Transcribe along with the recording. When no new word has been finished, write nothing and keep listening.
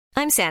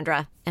I'm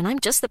Sandra, and I'm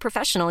just the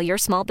professional your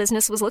small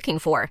business was looking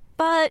for.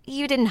 But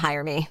you didn't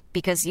hire me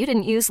because you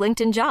didn't use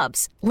LinkedIn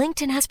Jobs.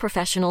 LinkedIn has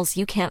professionals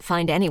you can't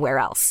find anywhere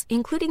else,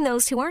 including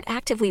those who aren't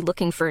actively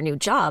looking for a new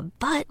job,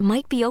 but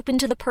might be open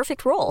to the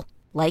perfect role,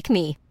 like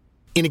me.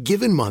 In a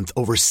given month,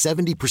 over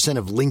 70%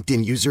 of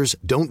LinkedIn users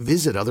don't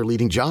visit other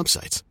leading job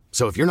sites.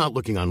 So if you're not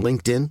looking on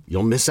LinkedIn,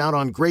 you'll miss out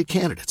on great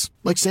candidates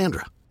like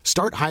Sandra.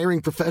 Start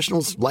hiring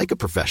professionals like a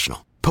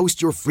professional.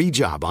 Post your free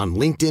job on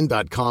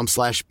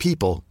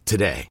linkedin.com/people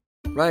today.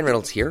 Ryan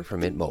Reynolds here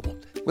from Mint Mobile.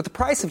 With the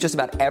price of just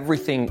about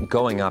everything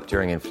going up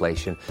during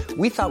inflation,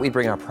 we thought we'd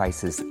bring our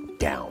prices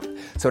down.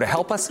 So to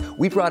help us,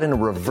 we brought in a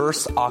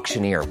reverse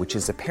auctioneer, which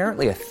is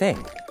apparently a thing.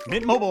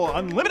 Mint Mobile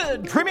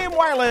Unlimited Premium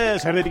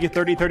Wireless. How to get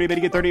 30, 30, bit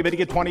to get 30, bit to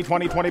get 20,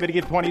 20, 20, bit to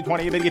get 20,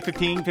 20, bit to get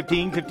 15,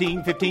 15,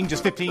 15, 15,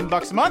 just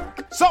 $15 a month?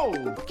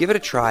 Sold! Give it a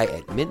try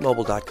at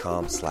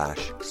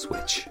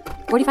mintmobile.com/switch.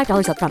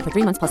 $45 up front for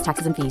 3 months plus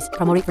taxes and fees.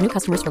 Promo rate for new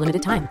customers for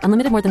limited time.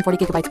 Unlimited more than 40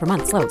 gigabytes per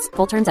month. Slows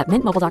full terms at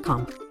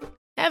mintmobile.com.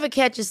 Ever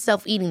catch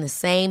yourself eating the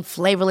same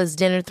flavorless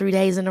dinner 3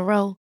 days in a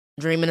row?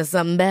 Dreaming of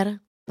something better?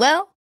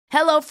 Well,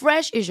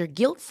 HelloFresh is your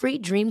guilt-free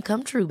dream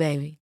come true,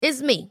 baby.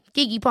 It's me,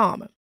 Keke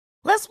Palmer.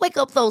 Let's wake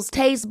up those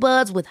taste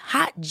buds with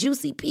hot,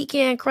 juicy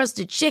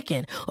pecan-crusted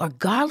chicken or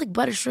garlic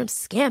butter shrimp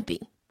scampi.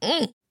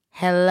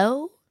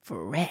 Hello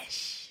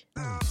Fresh.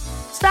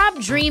 Stop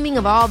dreaming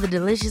of all the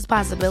delicious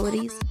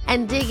possibilities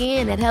and dig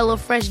in at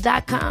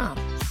HelloFresh.com.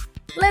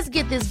 Let's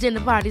get this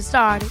dinner party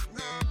started.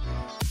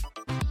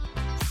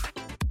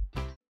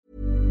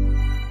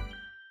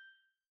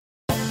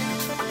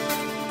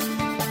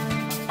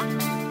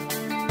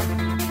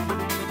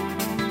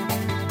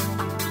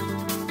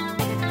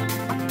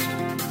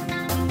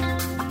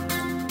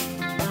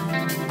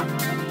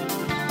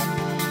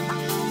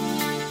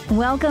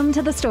 Welcome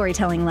to the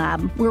Storytelling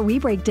Lab, where we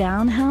break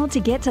down how to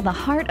get to the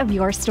heart of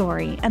your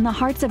story and the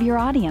hearts of your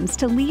audience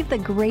to leave the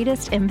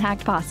greatest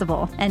impact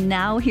possible. And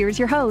now here's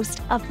your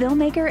host, a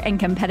filmmaker and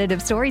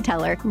competitive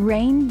storyteller,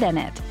 Rain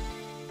Bennett.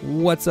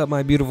 What's up,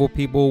 my beautiful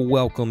people?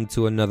 Welcome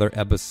to another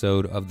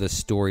episode of the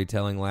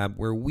Storytelling Lab,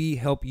 where we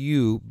help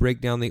you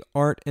break down the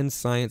art and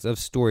science of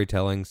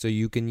storytelling so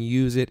you can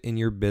use it in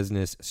your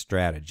business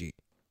strategy.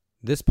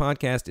 This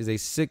podcast is a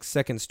 6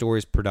 Second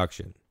Stories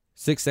production.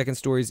 6 Second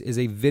Stories is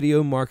a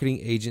video marketing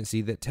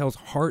agency that tells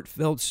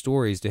heartfelt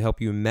stories to help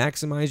you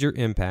maximize your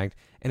impact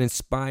and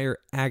inspire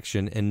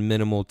action in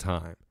minimal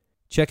time.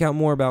 Check out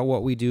more about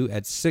what we do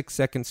at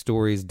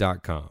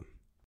 6secondstories.com.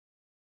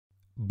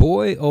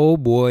 Boy, oh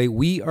boy,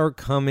 we are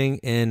coming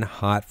in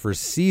hot for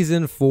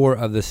season 4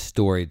 of the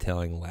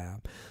Storytelling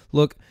Lab.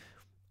 Look,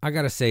 I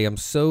gotta say, I'm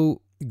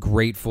so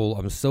grateful,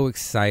 I'm so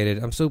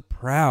excited, I'm so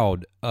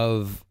proud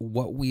of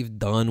what we've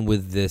done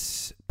with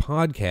this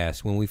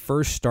podcast. When we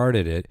first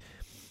started it,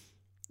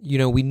 you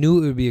know, we knew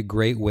it would be a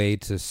great way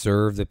to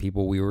serve the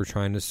people we were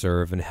trying to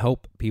serve and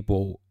help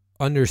people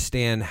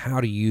understand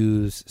how to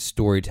use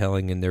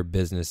storytelling in their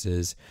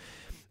businesses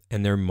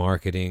and their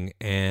marketing.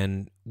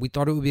 And we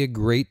thought it would be a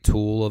great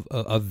tool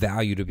of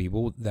value to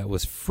people that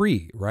was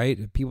free,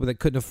 right? People that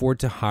couldn't afford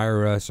to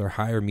hire us or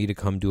hire me to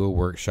come do a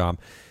workshop.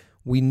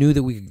 We knew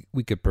that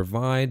we could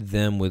provide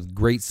them with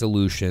great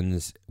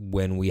solutions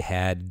when we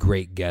had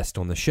great guests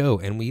on the show.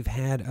 And we've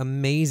had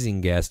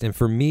amazing guests. And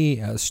for me,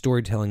 a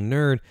storytelling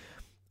nerd,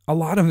 a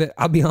lot of it,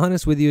 I'll be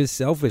honest with you, is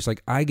selfish.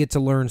 Like, I get to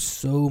learn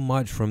so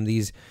much from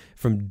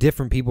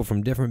different people,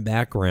 from different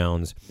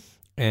backgrounds.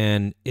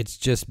 And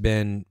it's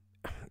been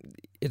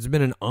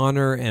an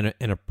honor and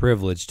a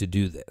privilege to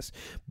do this.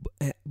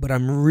 But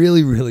I'm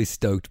really, really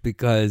stoked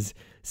because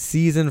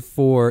Season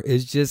 4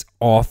 is just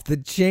off the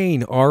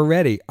chain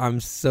already. I'm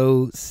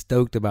so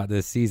stoked about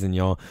this season,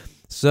 y'all.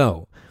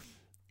 So,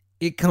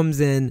 it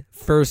comes in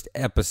first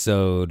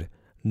episode,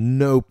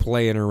 no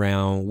playing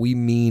around. We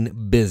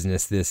mean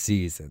business this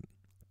season.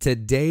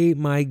 Today,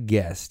 my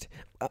guest,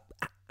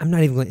 I'm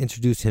not even going to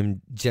introduce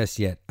him just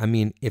yet. I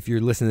mean, if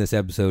you're listening to this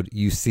episode,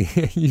 you see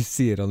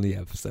it on the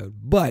episode.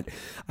 But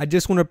I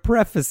just want to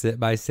preface it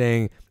by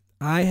saying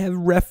I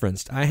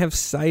have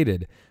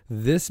cited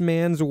this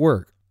man's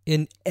work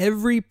in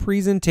every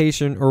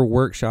presentation or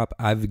workshop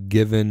I've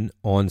given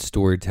on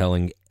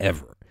storytelling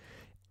ever.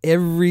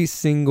 Every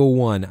single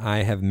one,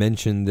 I have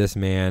mentioned this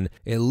man,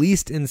 at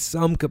least in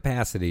some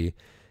capacity,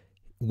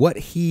 what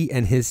he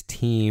and his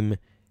team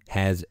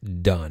has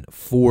done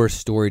for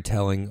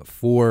storytelling,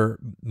 for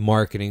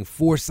marketing,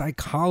 for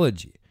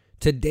psychology.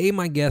 Today,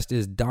 my guest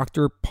is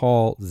Dr.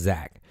 Paul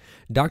Zak.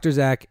 Dr.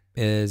 Zak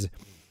is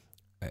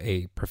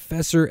a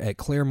professor at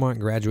Claremont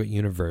Graduate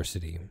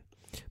University,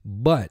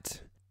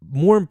 but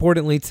more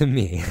importantly to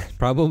me,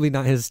 probably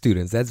not his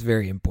students, that's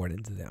very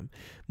important to them.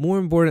 More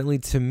importantly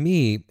to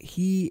me,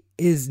 he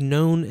is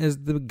known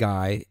as the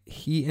guy,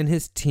 he and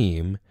his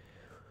team,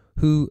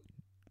 who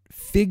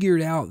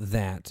figured out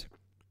that,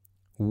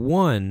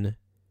 one,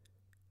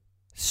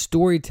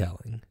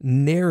 storytelling,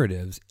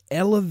 narratives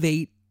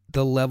elevate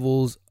the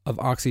levels of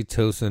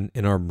oxytocin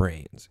in our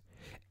brains.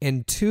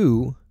 And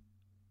two,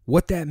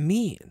 what that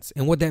means.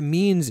 And what that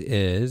means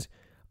is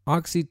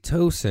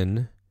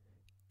oxytocin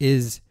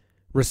is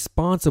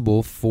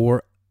responsible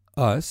for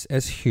us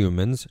as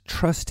humans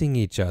trusting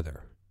each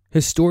other.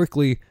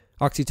 Historically,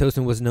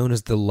 oxytocin was known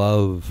as the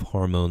love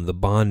hormone, the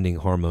bonding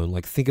hormone.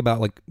 Like, think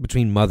about like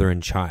between mother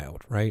and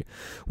child, right?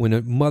 When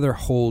a mother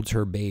holds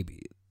her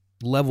baby,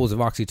 levels of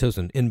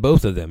oxytocin in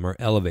both of them are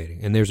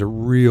elevating, and there's a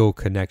real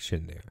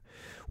connection there.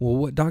 Well,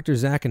 what Dr.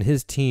 Zach and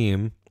his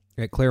team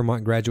at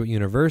Claremont Graduate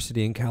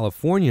University in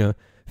California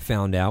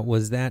found out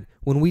was that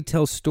when we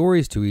tell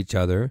stories to each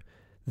other,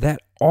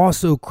 that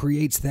also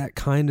creates that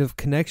kind of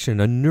connection,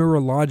 a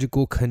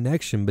neurological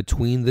connection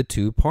between the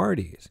two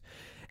parties.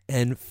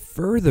 And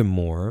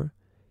furthermore,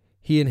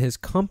 he and his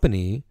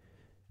company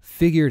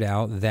figured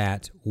out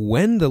that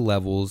when the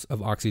levels of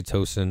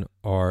oxytocin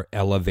are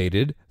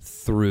elevated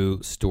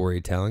through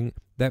storytelling,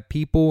 that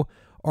people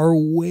are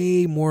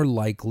way more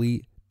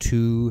likely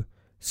to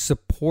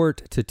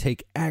support, to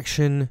take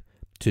action,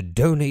 to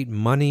donate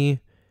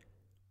money,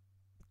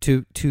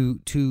 to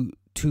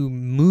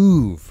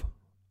move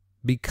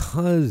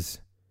because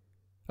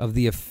of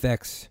the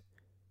effects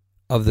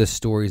of the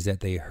stories that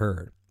they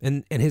heard.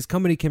 And his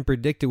company can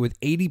predict it with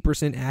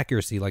 80%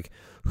 accuracy, like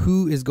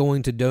who is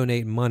going to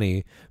donate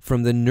money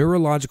from the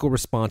neurological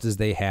responses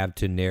they have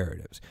to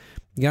narratives.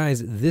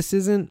 Guys, this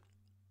isn't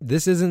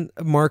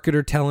a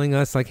marketer telling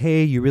us like,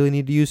 hey, you really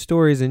need to use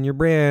stories in your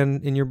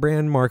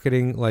brand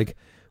marketing. Like,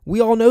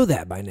 we all know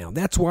that by now.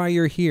 That's why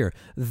you're here.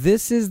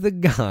 This is the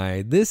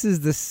guy, this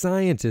is the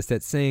scientist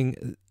that's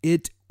saying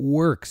it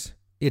works.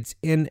 It's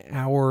in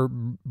our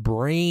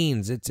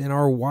brains. It's in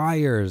our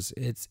wires.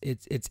 It's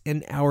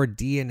in our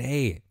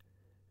DNA.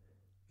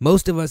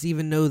 Most of us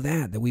even know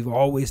that we've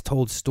always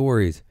told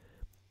stories.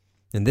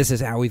 And this is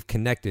how we've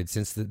connected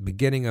since the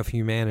beginning of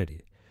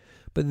humanity.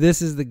 But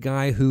this is the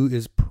guy who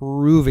is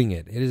proving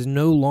it. It is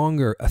no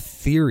longer a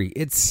theory.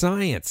 It's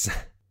science.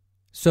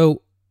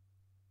 So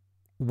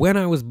when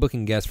I was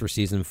booking guests for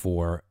season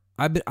 4,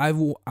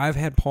 I've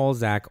had Paul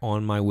Zach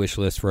on my wish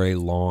list for a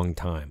long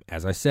time.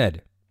 As I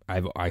said,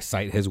 I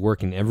cite his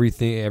work in every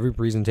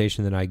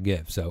presentation that I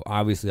give. So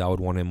obviously I would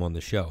want him on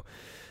the show.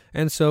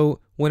 And so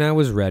when I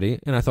was ready,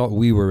 and I thought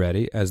we were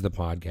ready as the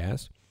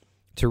podcast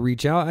to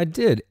reach out, I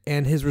did.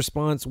 And his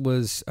response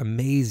was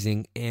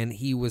amazing. And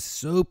he was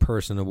so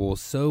personable,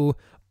 so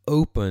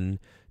open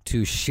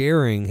to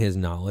sharing his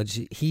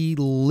knowledge. He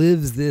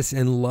lives this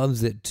and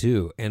loves it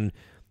too. And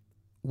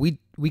we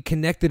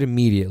connected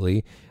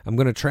immediately. I'm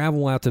going to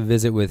travel out to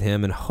visit with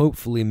him and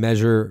hopefully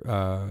measure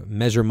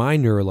my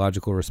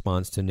neurological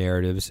response to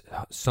narratives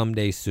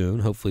someday soon,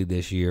 hopefully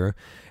this year.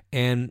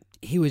 And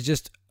he was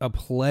just a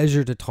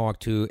pleasure to talk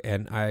to.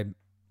 And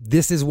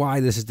this is why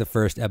this is the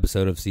first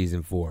episode of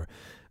season 4.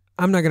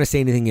 I'm not going to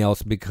say anything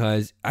else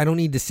because I don't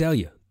need to sell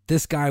you.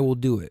 This guy will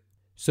do it.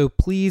 So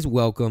please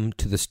welcome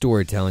to the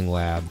Storytelling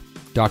Lab,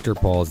 Dr.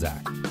 Paul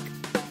Zach.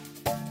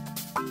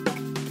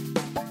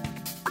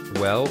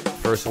 Well,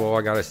 first of all,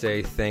 I got to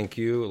say thank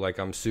you. Like,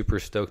 I'm super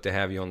stoked to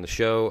have you on the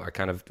show.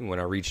 When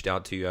I reached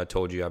out to you, I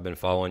told you I've been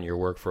following your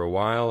work for a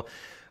while.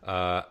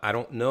 I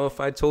don't know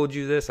if I told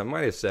you this. I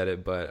might have said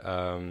it, but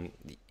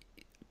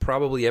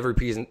probably every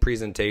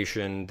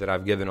presentation that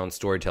I've given on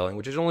storytelling,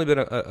 which has only been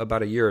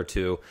about a year or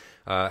two,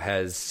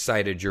 has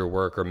cited your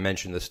work or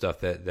mentioned the stuff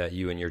that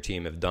you and your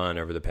team have done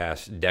over the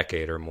past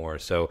decade or more.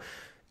 So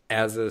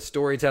as a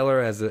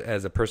storyteller, as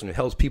a person who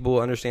helps people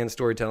understand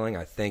storytelling,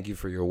 I thank you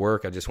for your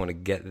work. I just want to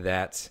get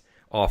that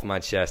off my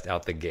chest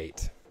out the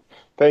gate.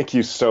 Thank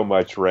you so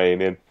much,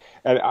 Rain.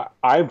 And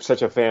I'm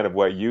such a fan of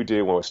what you do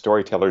and what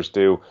storytellers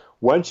do.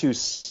 Once you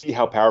see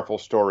how powerful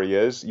story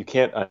is, you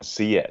can't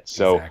unsee it.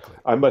 So exactly.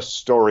 I'm a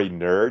story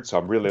nerd, so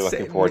I'm really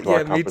looking forward to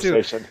our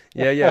conversation.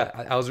 Me too. Yeah.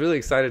 I was really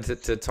excited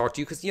to talk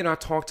to you because, I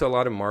talk to a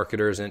lot of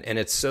marketers, and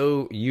it's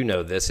so,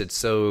 it's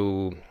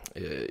so...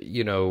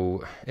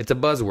 it's a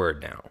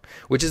buzzword now,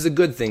 which is a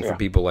good thing for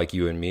people like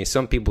you and me.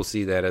 Some people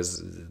see that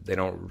as they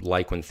don't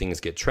like when things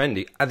get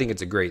trendy. I think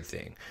it's a great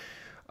thing.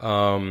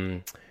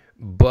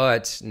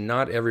 But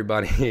not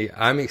everybody.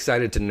 I'm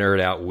excited to nerd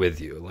out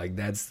with you. Like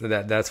that's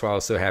why I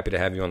was so happy to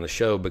have you on the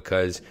show,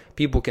 because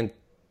people can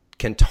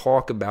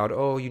talk about,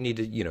 you need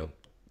to,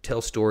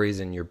 tell stories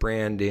in your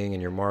branding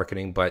and your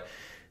marketing, but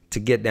to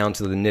get down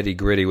to the nitty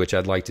gritty, which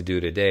I'd like to do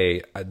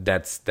today,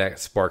 that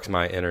sparks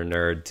my inner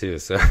nerd too.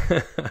 So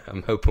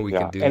I'm hoping we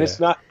can do that. And it's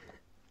not,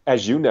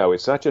 as you know,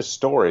 it's not just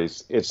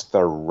stories, it's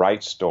the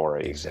right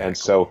stories. Exactly. And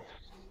so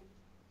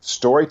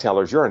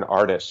storytellers, you're an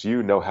artist,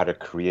 you know how to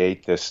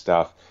create this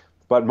stuff,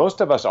 but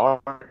most of us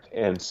aren't.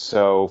 And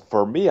so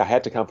for me, I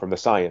had to come from the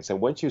science. And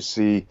once you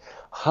see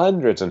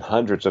hundreds and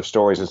hundreds of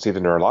stories and see the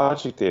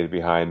neurologic data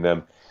behind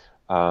them,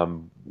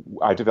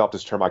 I developed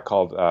this term I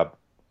called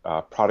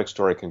product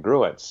story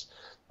congruence,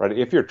 right?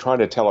 If you're trying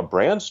to tell a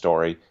brand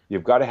story,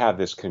 you've got to have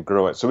this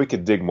congruence. So we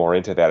could dig more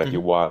into that if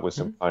you want with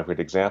some concrete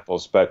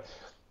examples. But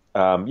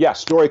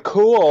story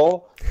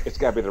cool. It's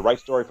got to be the right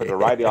story for the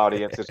right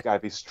audience. It's got to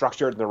be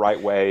structured in the right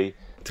way.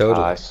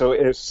 Totally. So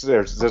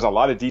there's a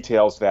lot of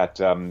details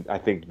that I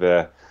think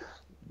the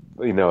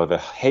the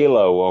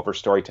halo over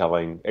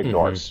storytelling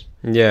ignores.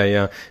 Mm-hmm.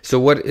 Yeah.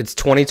 So it's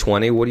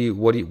 2020.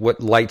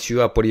 What lights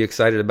you up? What are you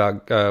excited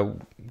about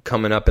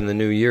coming up in the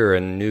new year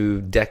and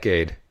new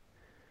decade?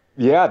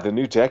 Yeah, the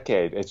new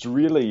decade. It's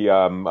really,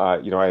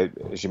 I,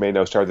 as you may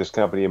know, started this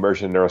company,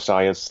 Immersion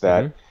Neuroscience,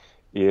 that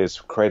is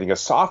creating a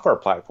software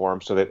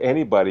platform so that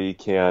anybody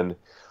can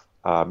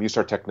use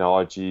our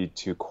technology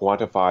to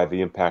quantify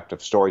the impact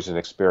of stories and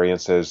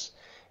experiences,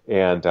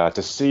 and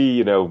to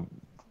see,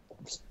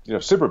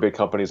 super big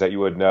companies that you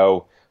would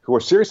know who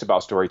are serious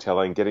about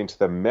storytelling getting to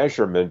the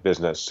measurement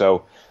business,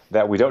 so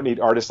that we don't need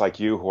artists like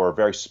you who are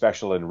very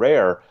special and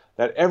rare,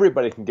 that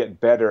everybody can get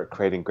better at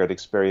creating great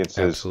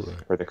experiences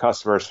for the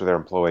customers, for their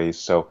employees.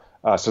 So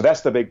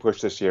that's the big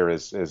push this year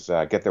is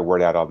get the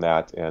word out on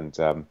that.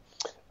 And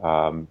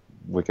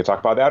we can talk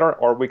about that,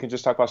 or we can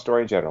just talk about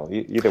story in general.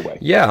 Either way.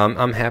 Yeah,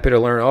 I'm happy to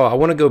learn. I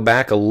want to go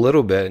back a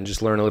little bit and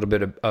just learn a little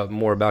bit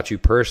more about you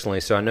personally.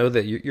 So I know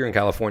that you're in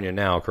California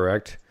now,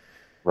 correct?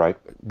 Right.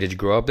 Did you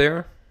grow up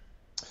there?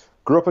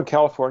 Grew up in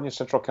California,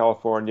 Central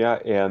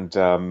California, and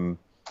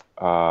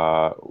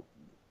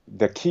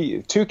the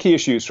two key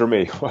issues for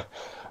me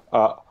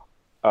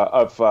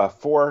of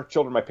 4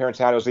 children my parents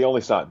had, I was the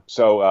only son.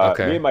 So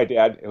me and my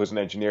dad, who was an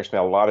engineer,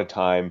 spent a lot of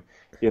time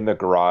in the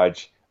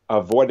garage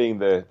avoiding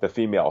the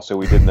female, so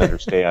we didn't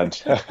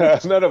understand.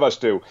 None of us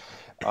do.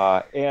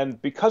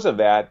 And because of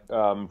that,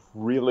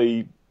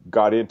 really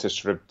got into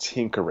sort of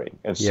tinkering.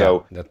 And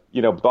so,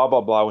 blah,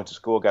 blah, blah, went to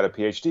school, got a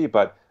PhD,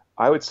 but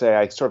I would say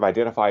I sort of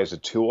identify as a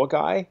tool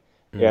guy.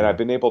 And I've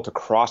been able to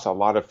cross a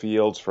lot of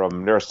fields,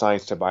 from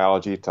neuroscience to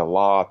biology to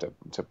law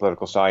to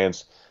political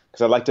science,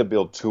 because I like to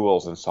build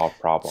tools and solve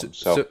problems.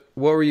 So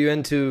what were you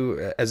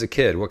into as a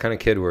kid? What kind of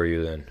kid were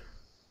you then?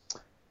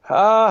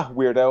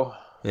 Weirdo.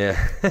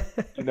 Yeah.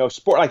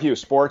 Sport like you,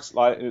 sports a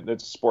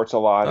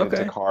lot,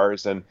 into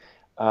cars, and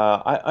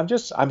I'm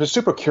a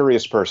super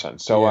curious person.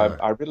 So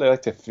I really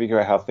like to figure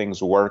out how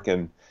things work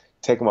and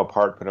take them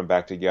apart, put them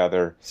back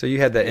together. So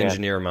you had that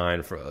engineer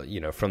mind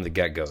from the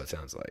get-go, it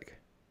sounds like.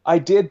 I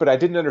did, but I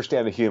didn't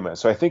understand the human.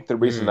 So I think the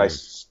reason I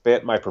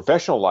spent my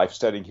professional life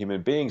studying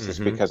human beings is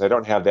because I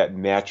don't have that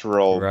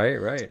natural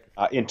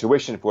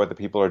intuition for what the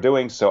people are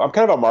doing. So I'm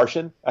kind of a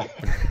Martian. I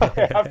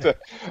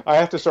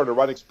have to sort of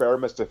run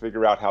experiments to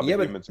figure out how the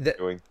humans are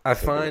doing. I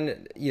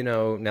find,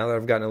 now that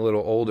I've gotten a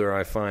little older,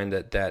 I find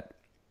that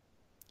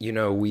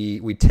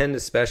we tend to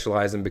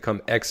specialize and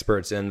become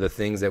experts in the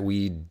things that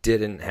we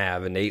didn't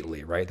have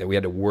innately, right? That we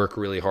had to work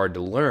really hard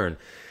to learn.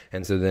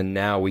 And so then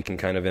now we can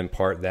kind of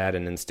impart that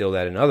and instill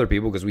that in other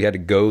people because we had to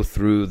go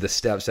through the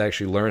steps to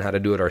actually learn how to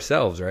do it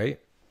ourselves, right?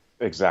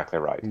 Exactly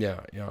right. Yeah.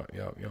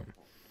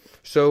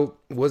 So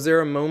was there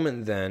a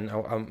moment then,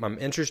 I'm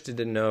interested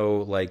to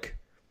know,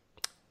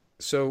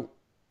 so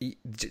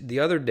the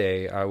other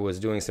day I was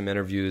doing some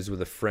interviews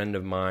with a friend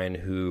of mine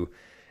who,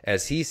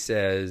 as he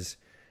says,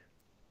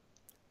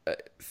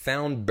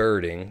 found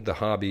birding, the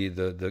hobby,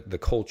 the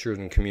culture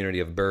and community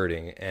of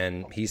birding,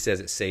 and he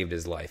says it saved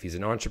his life. He's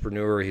an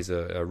entrepreneur. He's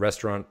a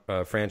restaurant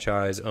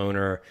franchise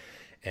owner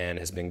and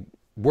has been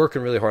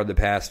working really hard the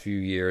past few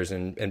years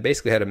and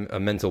basically had a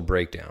mental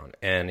breakdown.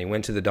 And he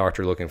went to the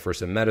doctor looking for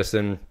some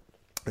medicine.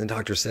 And the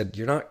doctor said,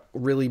 "You're not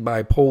really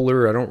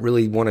bipolar. I don't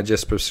really want to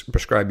just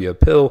prescribe you a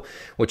pill.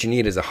 What you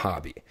need is a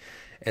hobby."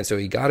 And so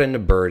he got into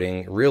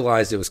birding,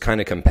 realized it was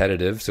kind of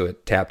competitive, so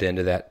it tapped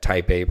into that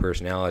type A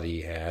personality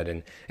he had,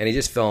 and he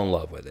just fell in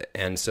love with it.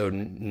 And so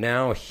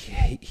now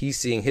he's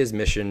seeing his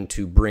mission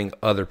to bring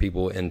other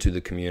people into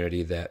the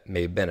community that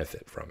may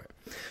benefit from it.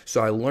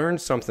 So I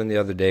learned something the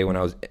other day when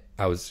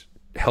I was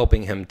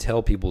helping him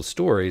tell people's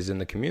stories in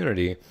the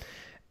community,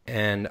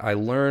 and I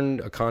learned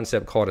a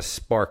concept called a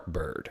spark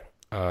bird.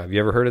 Have you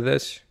ever heard of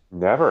this?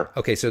 Never.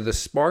 Okay, so the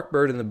spark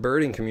bird in the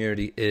birding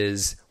community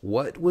is,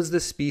 what was the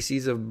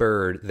species of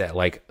bird that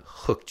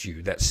hooked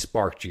you, that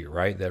sparked you,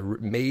 right? That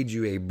made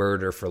you a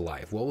birder for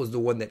life? What was the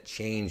one that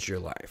changed your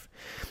life?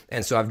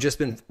 And so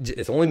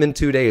it's only been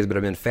 2 days, but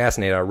I've been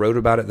fascinated. I wrote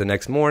about it the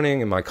next morning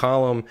in my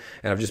column,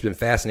 and I've just been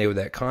fascinated with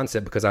that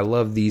concept because I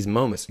love these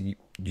moments.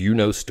 You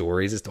know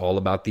stories, it's all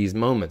about these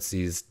moments,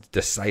 these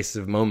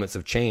decisive moments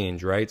of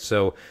change, right?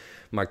 So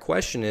my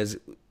question is,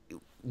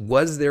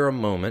 was there a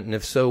moment, and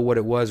if so, what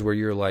it was, where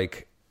you're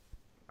like,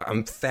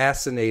 I'm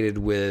fascinated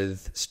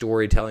with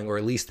storytelling, or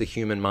at least the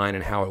human mind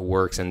and how it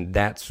works, and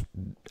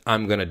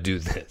I'm going to do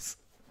this?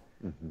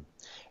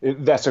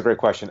 Mm-hmm. That's a great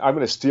question. I'm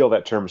going to steal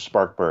that term,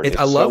 spark bird.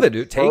 I love it,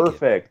 dude. Take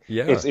perfect. It.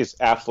 Yeah. It's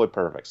absolutely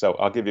perfect. So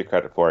I'll give you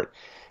credit for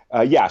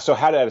it. So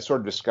how did I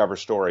sort of discover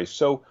stories?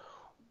 So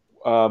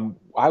I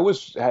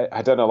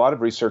had done a lot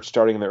of research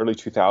starting in the early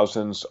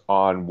 2000s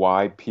on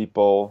why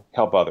people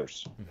help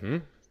others. Mm-hmm.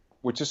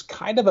 Which is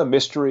kind of a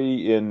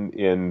mystery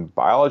in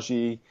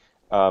biology.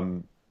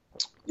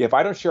 If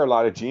I don't share a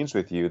lot of genes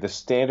with you, the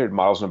standard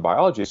models in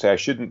biology say I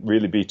shouldn't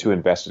really be too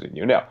invested in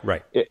you. Now,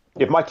 right.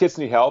 If my kids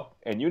need help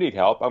and you need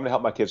help, I'm going to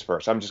help my kids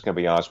first. I'm just going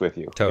to be honest with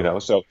you. Totally.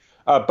 So,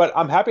 but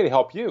I'm happy to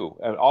help you,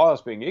 and all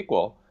else being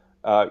equal.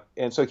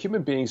 And so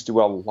human beings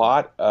do a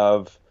lot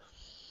of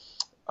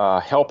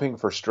helping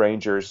for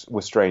strangers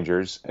with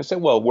strangers. I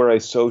said, well, we're a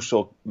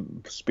social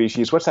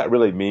species. What's that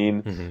really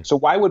mean? Mm-hmm. So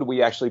why would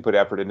we actually put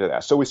effort into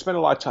that? So we spent a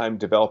lot of time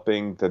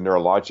developing the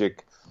neurologic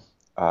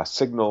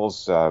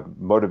signals,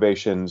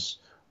 motivations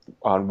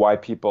on why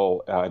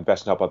people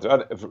invest in help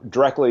others,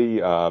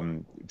 directly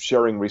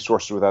sharing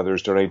resources with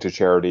others, donating to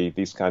charity,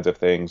 these kinds of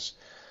things.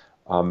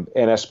 And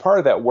as part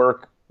of that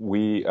work,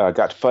 we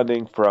got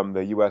funding from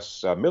the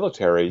U.S.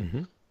 Military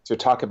mm-hmm. to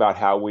talk about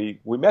how we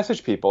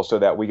message people so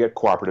that we get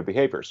cooperative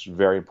behaviors.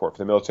 Very important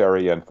for the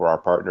military and for our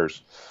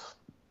partners.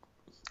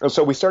 And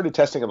so we started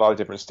testing a lot of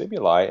different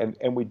stimuli,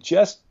 and we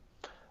just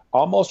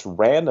almost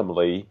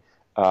randomly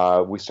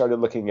we started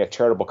looking at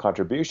charitable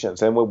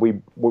contributions. And when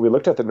we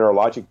looked at the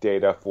neurologic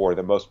data for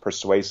the most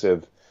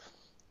persuasive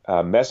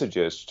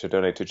messages to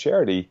donate to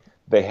charity,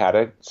 they had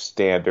a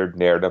standard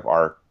narrative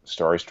arc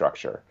story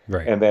structure.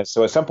 Right. And then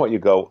so at some point you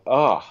go,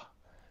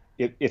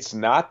 it's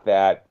not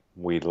that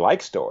we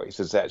like stories,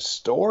 it's that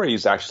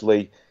stories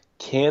actually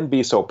can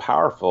be so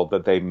powerful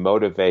that they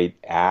motivate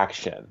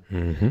action.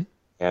 Mm-hmm.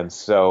 And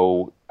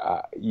so,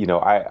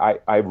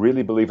 I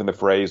really believe in the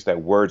phrase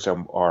that words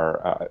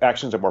are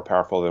actions are more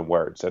powerful than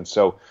words. And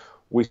so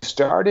we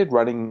started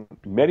running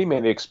many,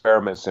 many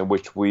experiments in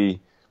which we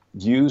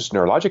used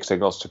neurologic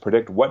signals to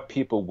predict what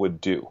people would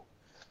do,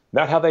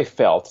 not how they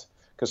felt,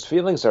 because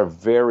feelings are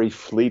very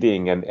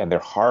fleeting and they're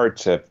hard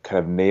to kind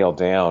of nail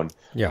down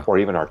or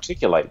even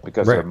articulate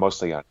because they're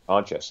mostly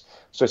unconscious.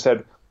 So I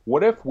said,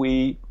 what if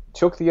we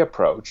took the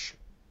approach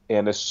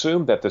and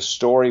assumed that the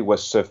story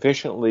was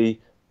sufficiently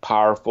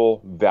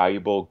powerful,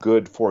 valuable,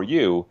 good for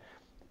you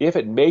if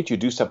it made you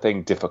do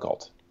something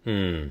difficult?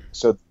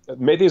 So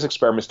made these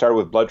experiments started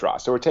with blood draw.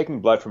 So we're taking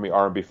blood from your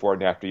arm before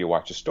and after you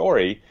watch a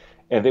story,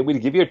 and then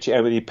we'd give you a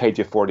chance, we paid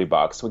you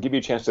 $40. We'll give you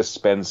a chance to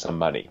spend some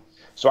money.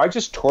 So I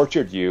just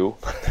tortured you,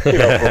 for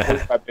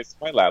 45 minutes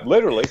in my lab,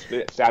 literally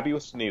stab you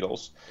with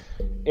needles,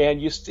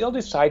 and you still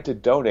decide to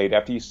donate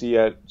after you see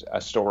a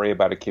story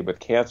about a kid with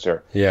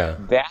cancer. Yeah,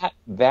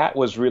 that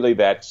was really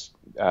that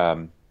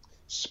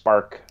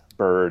spark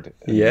bird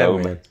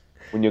moment. Man.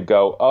 When you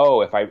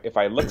go, if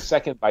I look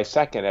second by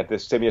second at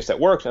this stimulus that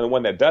works and the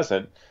one that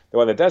doesn't, the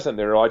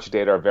neurologic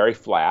data are very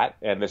flat,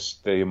 and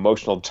the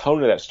emotional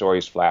tone of that story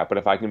is flat. But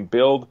if I can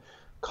build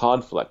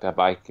conflict, if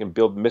I can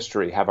build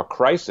mystery, have a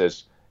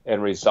crisis,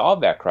 and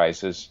resolve that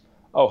crisis,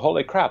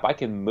 holy crap, I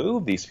can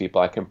move these people.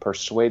 I can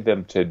persuade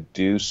them to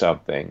do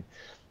something.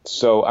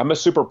 So I'm a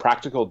super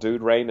practical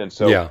dude, Rain, and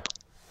so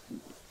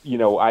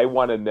I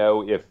want to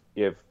know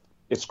if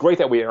it's great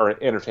that we are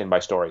entertained by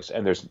stories,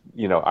 and there's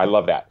I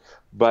love that.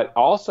 But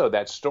also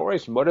that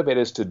stories motivate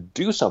us to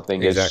do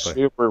something is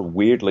super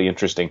weirdly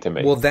interesting to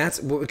me. Well,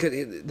 because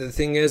the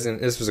thing is, and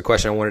this was a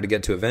question I wanted to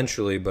get to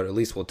eventually, but at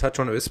least we'll touch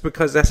on it. It's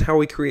because that's how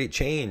we create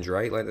change,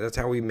 right? Like that's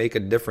how we make a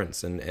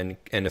difference and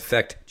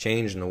affect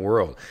change in the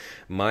world.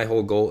 My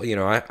whole goal,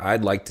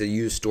 I'd like to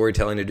use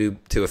storytelling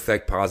to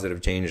affect positive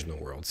change in the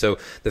world. So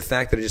the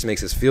fact that it just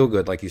makes us feel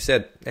good, like you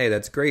said, hey,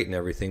 that's great and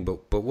everything,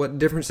 but what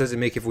difference does it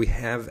make if we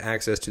have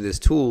access to this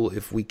tool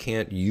if we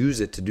can't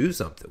use it to do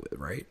something with,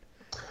 right?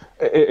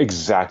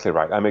 Exactly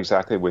right. I'm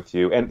exactly with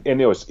you. And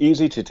it's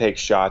easy to take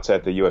shots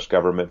at the U.S.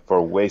 government for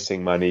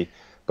wasting money.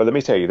 But let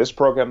me tell you, this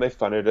program they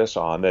funded us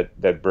on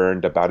that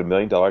burned about $1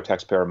 million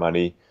taxpayer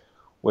money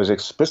was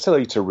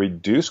explicitly to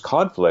reduce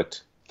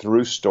conflict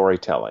through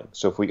storytelling.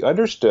 So if we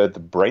understood the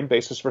brain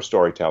basis for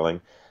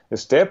storytelling,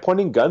 instead of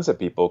pointing guns at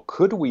people,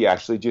 could we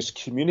actually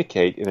just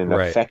communicate in an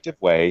effective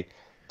way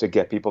to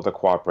get people to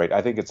cooperate?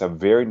 I think it's a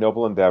very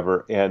noble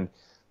endeavor. And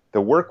the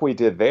work we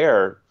did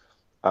there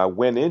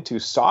went into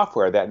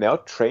software that now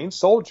trains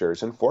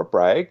soldiers in Fort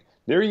Bragg,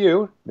 near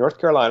you, North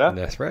Carolina.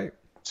 That's right.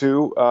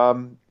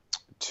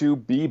 To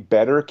be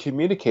better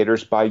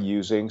communicators by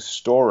using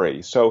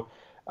story. So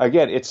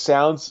again, it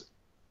sounds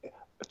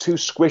too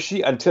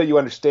squishy until you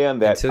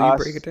understand that. Until you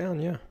break it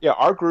down, yeah. Yeah,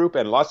 our group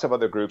and lots of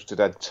other groups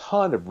did a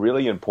ton of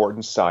really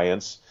important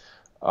science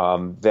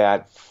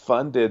that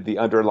funded the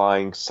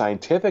underlying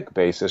scientific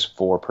basis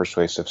for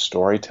persuasive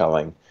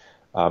storytelling.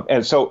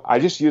 And so I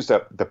just used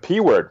the P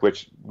word,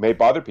 which may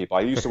bother people.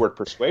 I use the word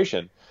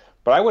persuasion,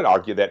 but I would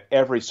argue that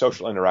every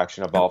social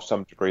interaction involves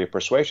some degree of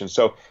persuasion.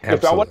 So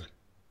if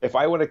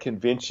I want to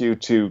convince you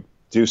to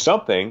do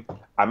something,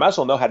 I might as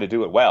well know how to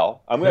do it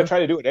well. I'm going to try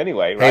to do it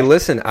anyway. Right? Hey,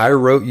 listen, I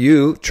wrote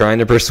you trying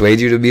to persuade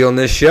you to be on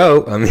this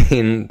show. I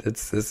mean,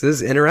 this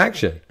is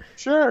interaction.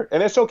 Sure,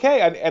 and it's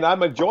okay, and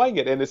I'm enjoying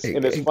it, and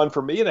it's fun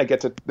for me, and I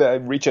get to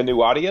reach a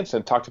new audience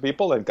and talk to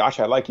people, and gosh,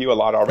 I like you a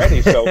lot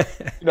already, so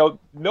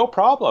no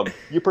problem.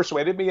 You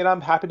persuaded me, and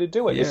I'm happy to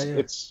do it.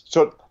 It's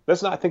so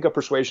let's not think of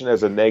persuasion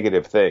as a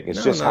negative thing.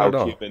 It's just how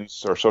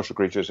humans or social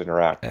creatures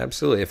interact.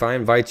 Absolutely. If I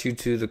invite you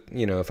to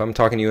if I'm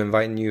talking to you,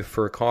 inviting you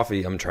for a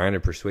coffee, I'm trying to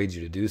persuade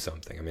you to do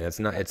something. I mean, it's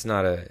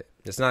not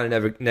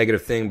a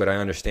negative thing, but I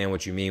understand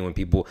what you mean when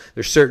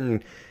there's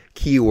certain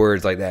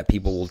keywords like that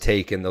people will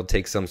take, and they'll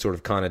take some sort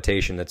of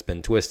connotation that's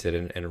been twisted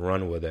and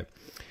run with it.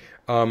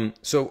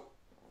 So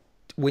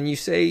when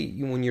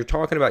you're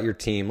talking about your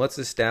team, let's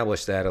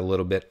establish that a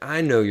little bit.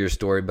 I know your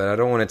story, but I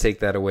don't want to take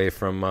that away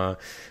from my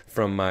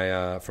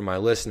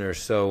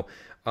listeners. So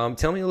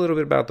tell me a little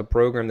bit about the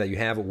program that you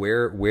have,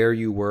 where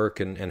you work,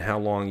 and how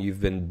long you've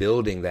been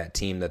building that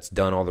team that's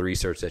done all the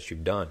research that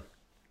you've done.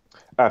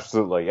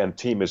 Absolutely, and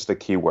team is the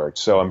key word.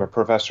 So I'm a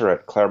professor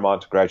at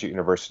Claremont Graduate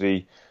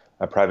University,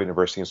 a private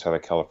university in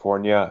Southern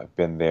California. I've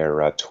been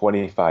there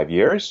 25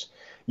 years.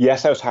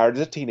 Yes, I was hired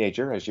as a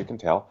teenager, as you can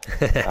tell,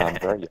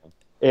 very young.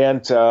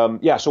 And so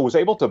I was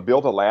able to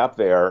build a lab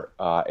there,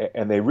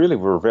 and they really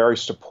were very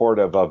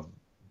supportive of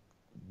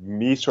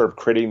me sort of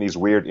creating these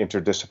weird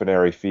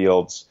interdisciplinary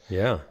fields.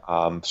 Yeah.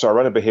 So I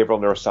run a behavioral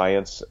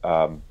neuroscience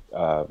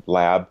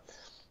lab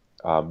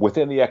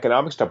within the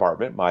economics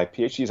department. My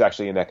PhD is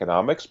actually in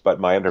economics, but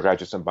my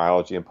undergraduate's in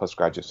biology and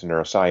postgraduate's in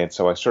neuroscience.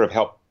 So I sort of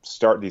help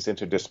start these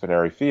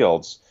interdisciplinary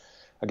fields,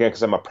 again,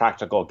 because I'm a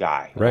practical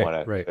guy. I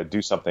want to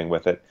do something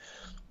with it.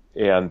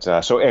 And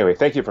so anyway,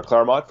 thank you for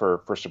Claremont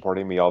for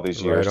supporting me all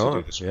these years to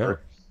do this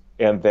work.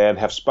 And then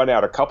have spun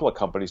out a couple of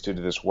companies to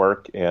do this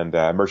work. And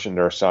Immersion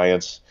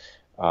Neuroscience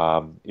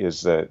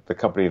is the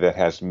company that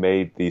has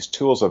made these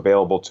tools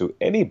available to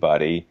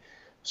anybody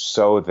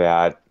so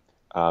that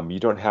you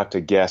don't have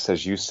to guess,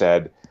 as you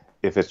said,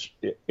 if it's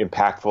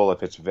impactful,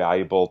 if it's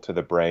valuable to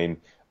the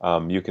brain.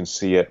 You can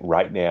see it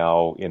right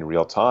now in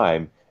real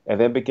time and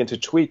then begin to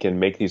tweak and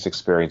make these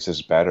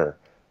experiences better.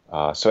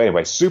 So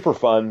anyway, super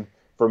fun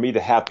for me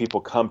to have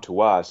people come to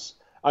us.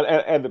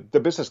 And the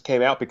business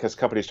came out because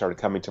companies started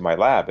coming to my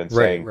lab and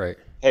saying,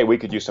 hey, we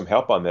could use some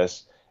help on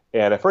this.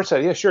 And at first I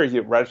said, yeah, sure,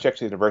 you write a check to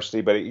the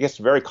university, but it gets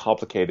very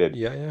complicated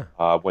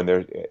when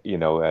they're,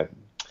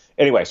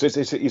 anyway, so it's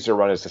easier to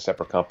run as a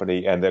separate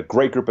company and a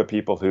great group of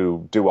people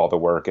who do all the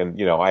work. And,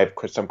 I have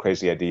some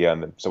crazy idea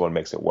and then someone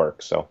makes it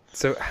work. So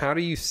how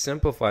do you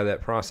simplify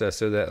that process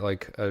so that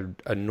like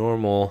a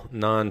normal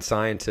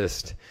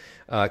non-scientist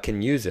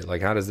can use it?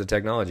 Like, how does the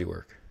technology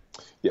work?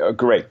 Yeah,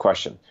 great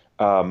question.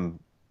 Because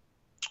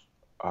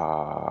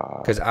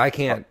I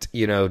can't,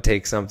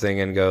 take something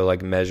and go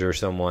like measure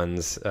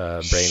someone's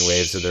brain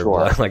waves of their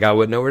blood. Like I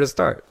wouldn't know where to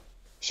start.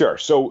 Sure.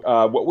 So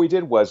what we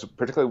did was,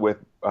 particularly with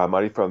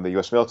money from the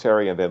U.S.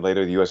 military and then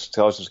later the U.S.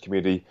 intelligence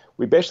community,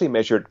 we basically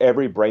measured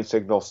every brain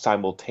signal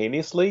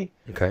simultaneously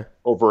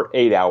over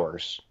 8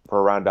 hours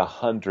for around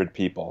 100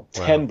 people,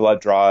 10 blood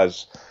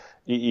draws,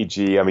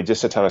 EEG,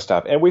 just a ton of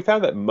stuff. And we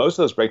found that most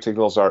of those brain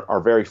signals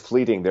are very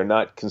fleeting. They're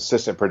not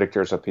consistent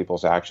predictors of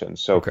people's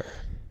actions. So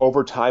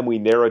over time, we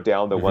narrowed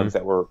down the ones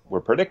that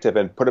were predictive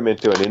and put them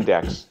into an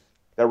index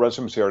that runs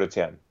from 0 to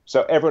 10.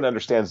 So everyone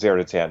understands 0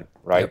 to 10,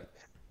 right? Yep.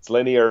 It's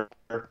linear.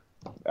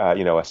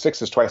 A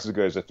 6 is twice as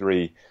good as a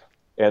 3.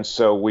 And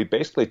so we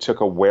basically took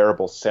a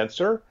wearable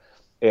sensor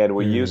and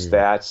we used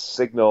that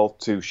signal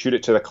to shoot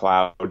it to the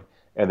cloud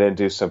and then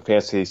do some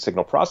fancy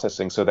signal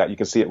processing so that you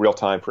can see it real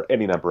time for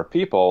any number of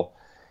people.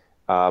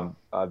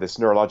 This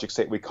neurologic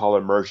state we call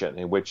immersion,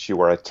 in which you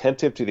are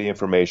attentive to the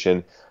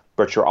information,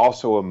 but you're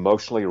also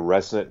emotionally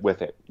resonant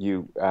with it.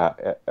 You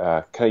can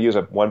I use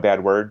one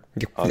bad word?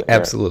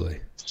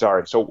 Absolutely.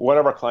 Sorry. So one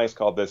of our clients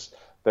called this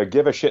the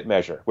give a shit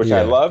measure, which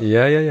I love.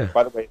 Yeah.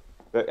 By the way,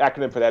 the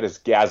acronym for that is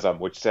GASM,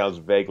 which sounds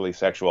vaguely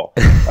sexual.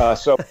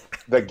 So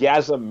the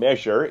GASM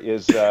measure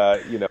is,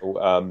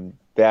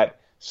 that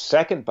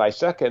second by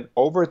second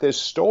over this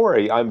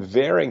story, I'm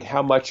varying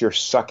how much you're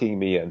sucking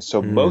me in.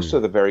 So most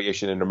of the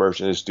variation in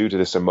immersion is due to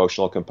this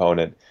emotional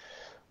component,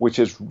 which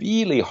is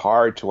really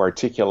hard to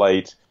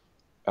articulate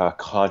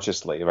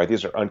consciously, right?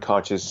 These are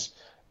unconscious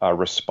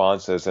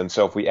responses. And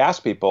so if we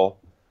ask people,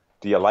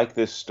 do you like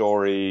this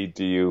story?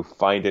 Do you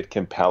find it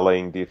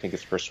compelling? Do you think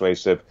it's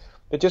persuasive?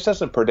 It just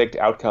doesn't predict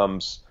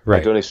outcomes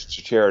like donations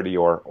to charity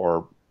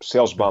or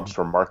sales bumps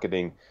from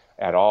marketing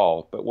at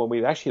all. But when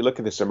we actually look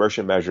at this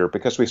immersion measure,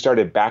 because we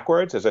started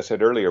backwards, as I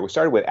said earlier, we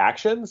started with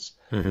actions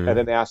and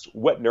then asked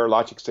what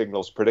neurologic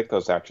signals predict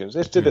those actions.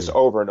 Let's do this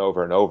over and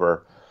over and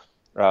over.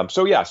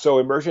 So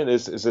immersion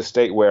is a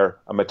state where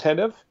I'm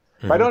attentive.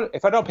 If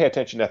I don't pay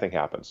attention, nothing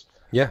happens.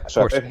 Yeah,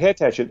 so I pay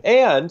attention,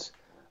 and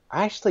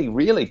I actually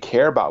really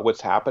care about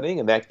what's happening,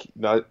 and that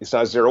it's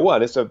not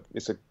 0-1.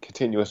 It's a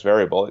continuous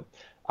variable.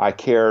 I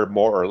care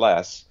more or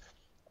less,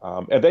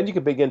 and then you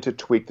can begin to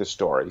tweak the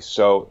story.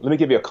 So let me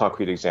give you a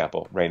concrete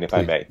example, Rain, if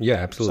I may. Yeah,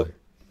 absolutely.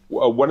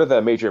 So, one of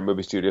the major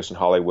movie studios in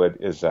Hollywood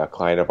is a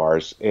client of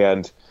ours,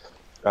 and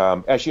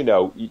as you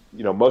know,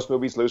 most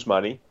movies lose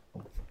money.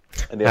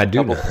 And I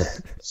do know.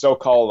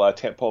 So-called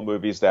tentpole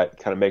movies that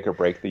kind of make or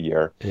break the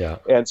year. Yeah.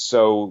 And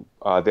so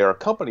there are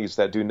companies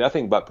that do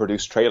nothing but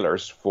produce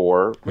trailers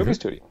for movie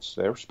studios.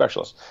 They're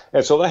specialists.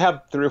 And so they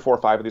have 3 or 4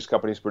 or 5 of these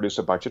companies produce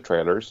a bunch of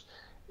trailers.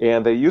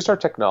 And they use our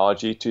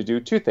technology to do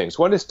 2 things.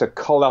 One is to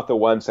cull out the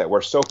ones that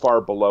were so far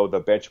below the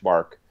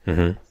benchmark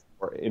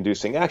for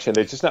inducing action,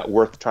 it's just not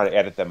worth trying to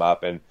edit them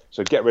up. And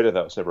so get rid of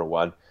those, number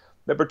one.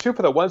 Number 2,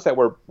 for the ones that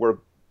were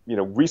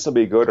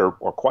reasonably good or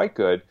quite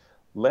good,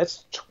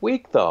 let's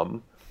tweak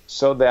them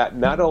so that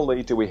not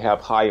only do we have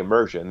high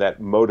immersion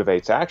that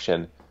motivates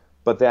action,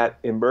 but that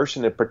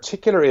immersion in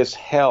particular is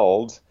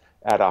held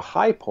at a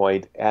high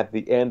point at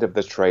the end of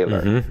the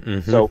trailer.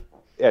 So,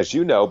 as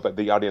you know, but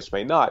the audience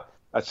may not,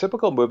 a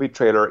typical movie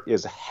trailer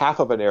is half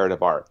of a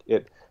narrative arc.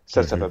 It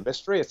sets up a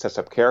mystery, it sets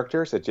up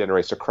characters, it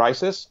generates a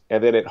crisis,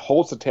 and then it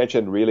holds the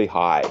tension really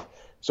high.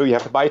 So you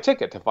have to buy a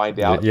ticket to find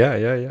out,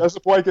 does the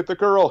boy get the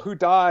girl? Who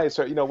dies?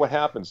 Or, what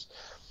happens?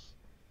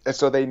 And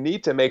so they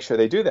need to make sure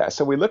they do that.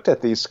 So we looked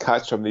at these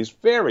cuts from these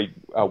very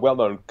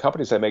well-known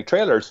companies that make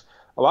trailers.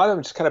 A lot of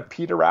them just kind of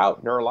peter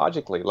out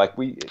neurologically.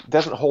 It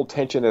doesn't hold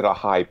tension at a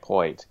high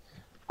point.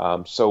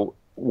 So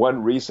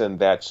one reason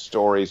that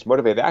stories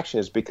motivate action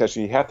is because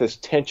when you have this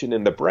tension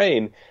in the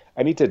brain,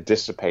 I need to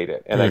dissipate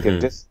it. And I can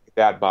dissipate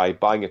that by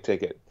buying a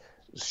ticket,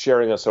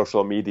 sharing on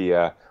social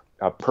media,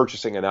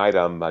 purchasing an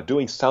item,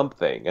 doing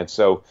something. And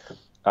so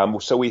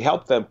we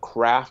help them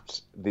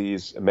craft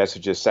these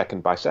messages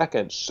second by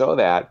second so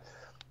that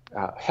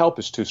help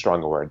is too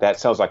strong a word. That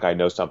sounds like I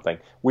know something.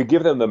 We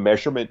give them the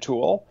measurement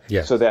tool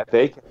so that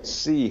they can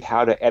see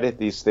how to edit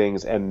these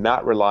things and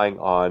not relying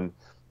on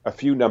a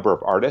few number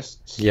of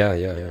artists.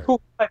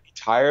 Who might be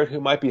tired, who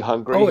might be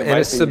hungry. Oh, and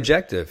it's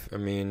subjective. I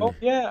mean. Oh,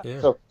 yeah.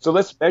 So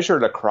let's measure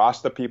it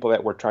across the people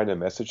that we're trying to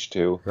message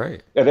to.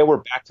 Right. And then we're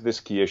back to this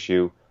key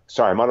issue.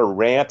 Sorry, I'm on a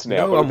rant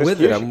now. No, I'm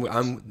with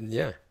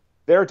it.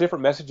 There are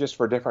different messages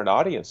for different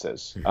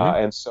audiences.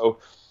 And so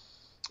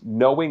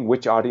knowing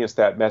which audience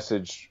that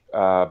message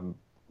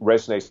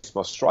resonates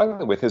most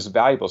strongly with is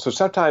valuable. So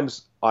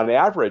sometimes, on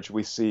average,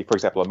 we see, for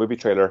example, a movie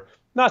trailer,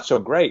 not so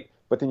great.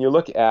 But then you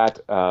look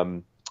at,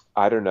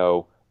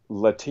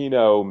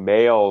 Latino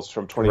males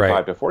from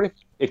 25 to 40,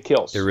 it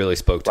kills. It really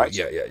spoke to right?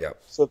 Yeah.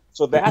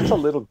 So that's a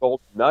little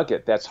gold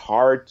nugget that's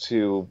hard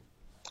to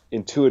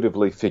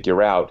intuitively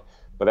figure out.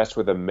 But that's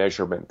where the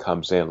measurement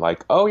comes in.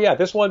 Like, oh yeah,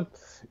 this one,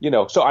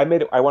 so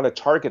I want to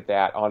target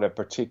that on a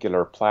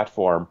particular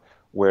platform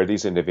where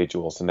these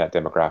individuals in that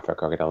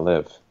demographic are going to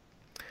live.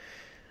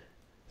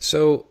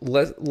 So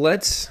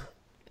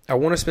I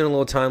want to spend a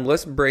little time.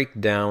 Let's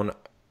break down,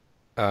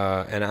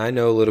 and I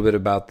know a little bit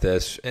about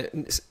this.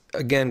 And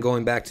again,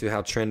 going back to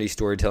how trendy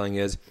storytelling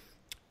is,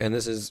 and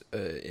this is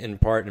in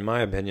part, in my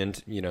opinion,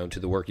 to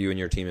the work you and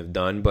your team have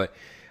done, but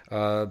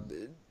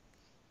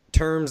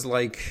terms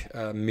like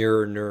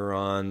mirror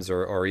neurons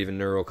or even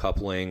neural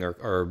coupling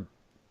or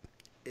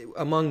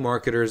among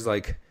marketers,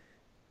 like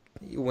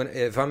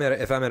if I'm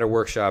at a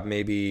workshop,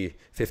 maybe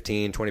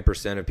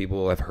 15-20% of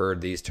people have heard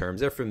these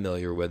terms. They're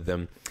familiar with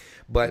them.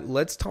 But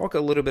let's talk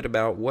a little bit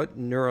about what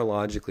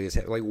neurologically is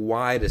like.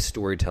 Why does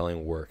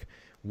storytelling work?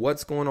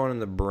 What's going on in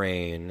the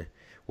brain?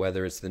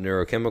 Whether it's the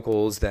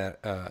neurochemicals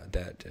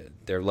that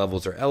their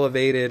levels are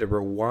elevated,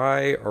 or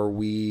why are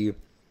we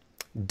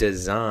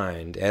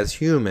designed as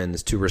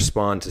humans to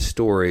respond to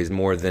stories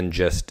more than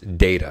just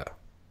data?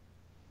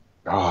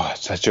 Oh,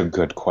 such a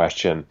good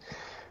question.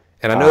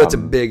 And I know it's a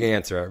big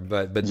answer,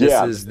 but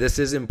this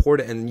is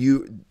important. And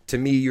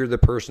you're the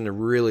person to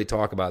really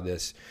talk about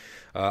this.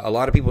 A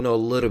lot of people know a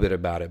little bit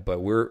about it, but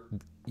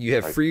you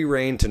have free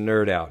reign to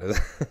nerd out.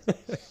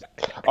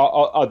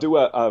 I'll do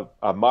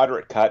a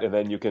moderate cut, and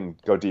then you can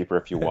go deeper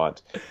if you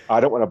want. I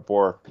don't want to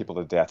bore people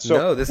to death. So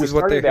no, this is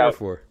what they're here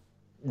for.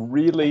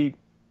 Really,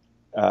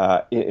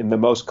 in the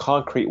most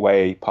concrete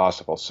way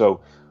possible.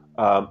 So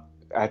I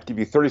have to give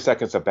you 30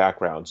 seconds of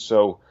background.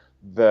 So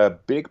the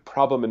big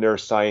problem in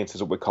neuroscience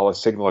is what we call a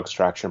signal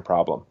extraction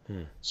problem.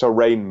 So,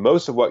 Rain,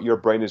 most of what your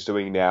brain is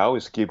doing now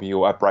is keeping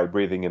you upright,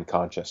 breathing, and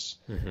conscious.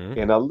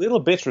 And a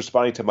little bit's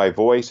responding to my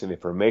voice and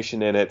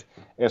information in it.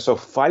 And so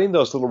finding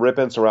those little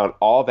ribbons around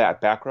all that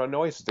background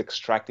noise is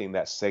extracting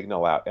that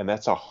signal out. And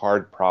that's a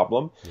hard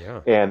problem. Yeah.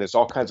 And there's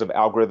all kinds of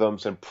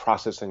algorithms and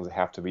processing that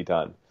have to be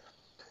done.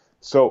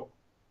 So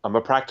I'm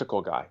a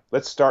practical guy.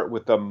 Let's start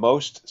with the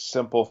most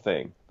simple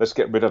thing. Let's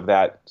get rid of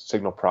that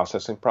signal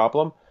processing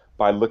problem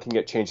by looking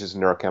at changes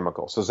in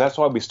neurochemicals. So that's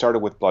why we started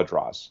with blood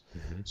draws.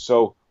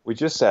 So we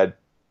just said,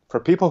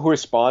 for people who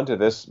respond to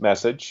this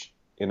message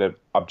in an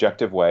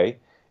objective way,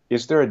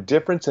 is there a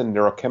difference in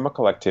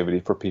neurochemical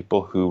activity for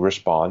people who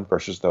respond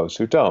versus those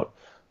who don't?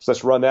 So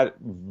let's run that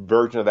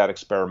version of that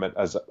experiment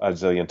a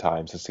zillion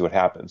times and see what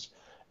happens.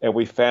 And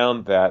we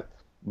found that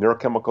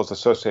neurochemicals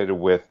associated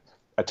with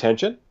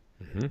attention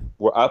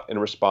were up in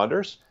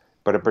responders,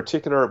 but in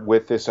particular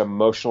with this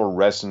emotional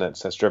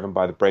resonance that's driven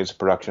by the brain's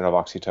production of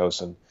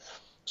oxytocin.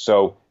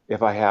 So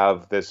if I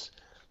have this,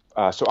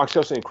 so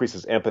oxytocin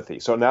increases empathy.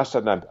 So now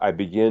suddenly I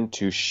begin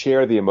to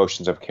share the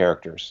emotions of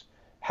characters.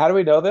 How do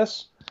we know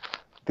this?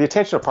 The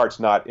attentional part's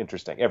not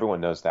interesting.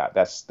 Everyone knows that.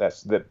 That's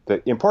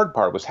the important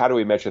part was how do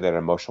we measure that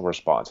emotional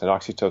response? And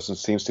oxytocin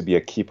seems to be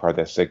a key part of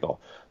that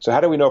signal. So how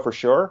do we know for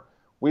sure?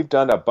 We've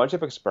done a bunch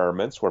of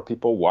experiments where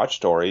people watch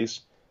stories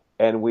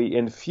and we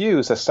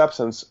infuse a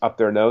substance up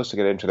their nose to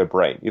get into their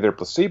brain, either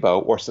placebo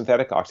or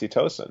synthetic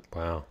oxytocin.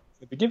 Wow.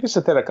 If you give you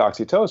synthetic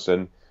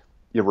oxytocin,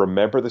 you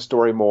remember the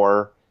story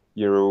more,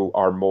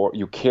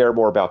 you care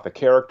more about the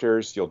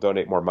characters, you'll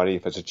donate more money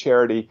if it's a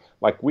charity.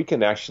 Like we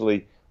can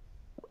actually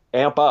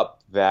amp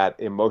up that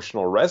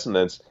emotional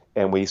resonance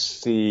and we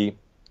see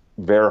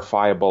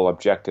verifiable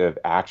objective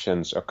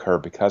actions occur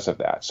because of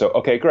that. So,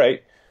 okay,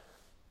 great.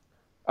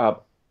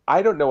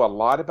 I don't know a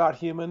lot about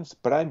humans,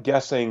 but I'm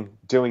guessing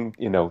doing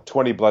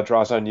 20 blood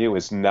draws on you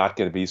is not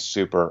going to be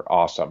super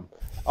awesome.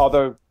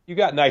 Although you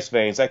got nice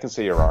veins, I can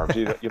see your arms.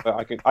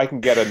 I can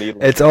get a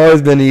needle. It's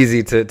always been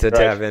easy to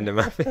tap into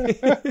my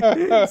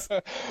veins.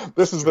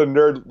 This is the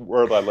nerd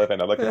world I live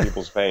in. I look at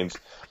people's veins.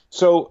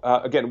 So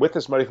again, with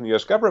this money from the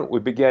U.S. government, we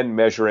began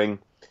measuring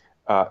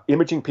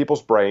imaging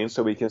people's brains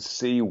so we can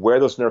see where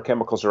those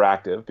neurochemicals are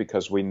active,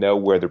 because we know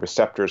where the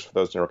receptors for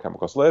those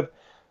neurochemicals live.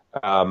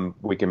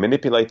 We can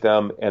manipulate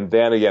them. And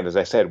then again, as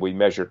I said, we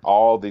measured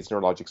all these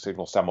neurologic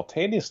signals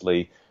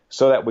simultaneously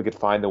so that we could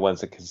find the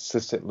ones that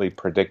consistently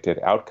predicted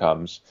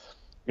outcomes,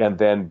 and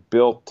then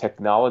built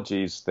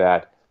technologies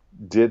that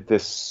did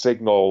this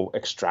signal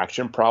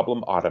extraction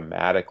problem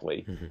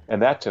automatically. Mm-hmm.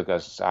 And that took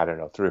us, 3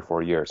 or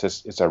 4 years.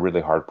 It's a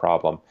really hard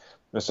problem.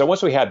 And so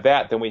once we had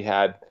that, then we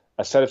had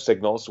a set of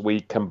signals.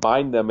 We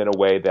combined them in a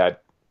way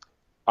that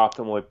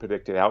optimally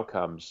predicted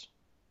outcomes,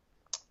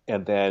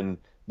 and then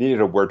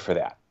needed a word for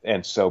that.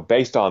 And so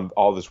based on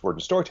all this word in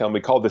storytelling, we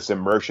called this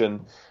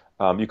immersion.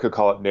 You could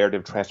call it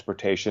narrative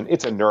transportation.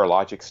 It's a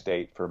neurologic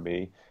state for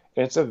me,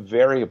 and it's a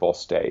variable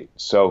state.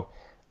 So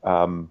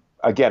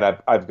again,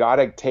 I've got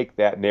to take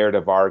that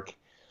narrative arc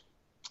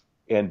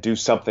and do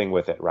something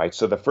with it, right?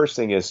 So the first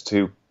thing is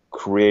to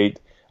create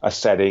a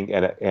setting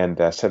and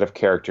a set of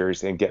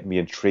characters and get me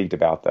intrigued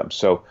about them.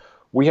 So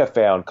we have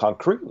found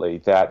concretely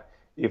that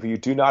if you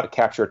do not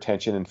capture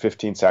attention in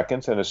 15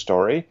 seconds in a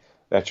story,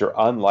 that you're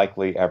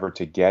unlikely ever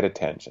to get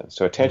attention.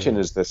 So attention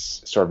is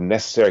this sort of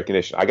necessary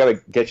condition. I got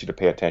to get you to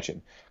pay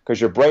attention,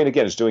 because your brain,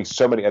 again, is doing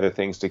so many other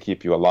things to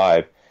keep you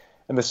alive.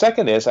 And the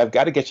second is I've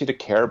got to get you to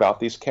care about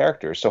these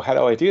characters. So how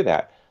do I do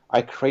that?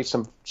 I create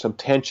some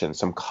tension,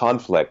 some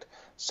conflict.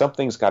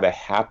 Something's got to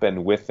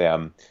happen with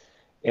them.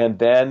 And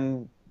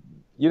then,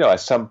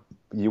 as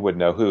you would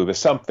know who, but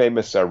some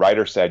famous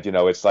writer said,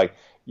 it's like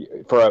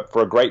for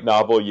a great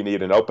novel, you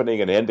need an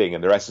opening and ending,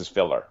 and the rest is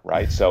filler,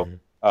 right? So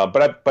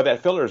but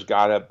that filler's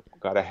got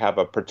to have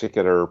a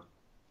particular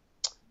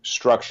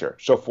structure.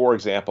 So, for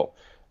example,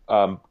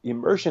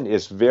 immersion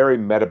is very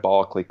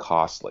metabolically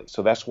costly.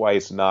 So that's why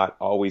it's not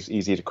always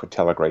easy to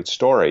tell a great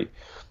story.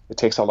 It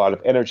takes a lot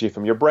of energy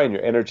from your brain.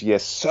 Your energy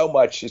has so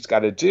much it's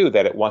got to do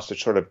that it wants to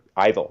sort of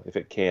idle if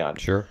it can.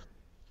 Sure.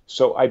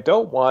 So I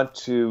don't want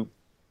to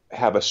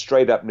have a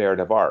straight up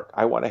narrative arc.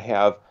 I want to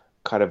have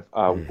kind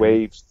of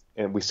waves.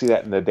 And we see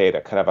that in the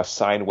data, kind of a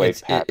sine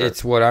wave pattern.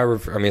 It's what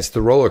it's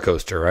the roller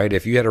coaster, right?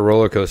 If you had a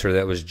roller coaster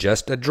that was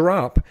just a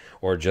drop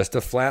or just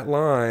a flat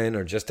line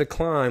or just a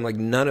climb, like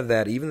none of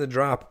that, even the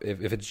drop,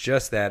 if it's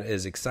just that,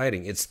 is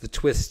exciting. It's the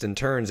twists and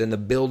turns and the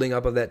building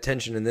up of that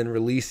tension and then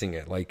releasing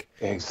it.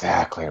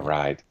 Exactly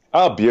right.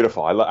 Oh,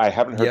 beautiful. I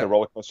haven't heard the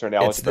roller coaster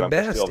analogy, it's the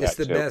best. It's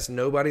the best.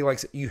 Nobody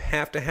likes it. You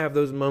have to have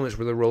those moments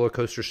where the roller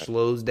coaster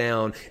slows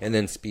down and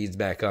then speeds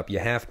back up. You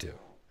have to.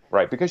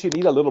 Right, because you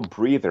need a little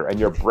breather, and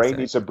your brain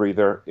needs a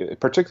breather,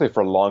 particularly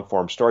for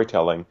long-form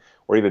storytelling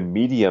or even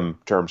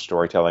medium-term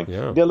storytelling.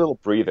 You need a little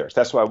breather. So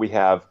that's why we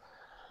have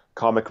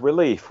comic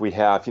relief. We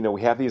have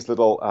these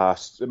little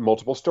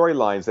multiple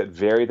storylines that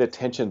vary the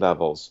tension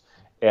levels.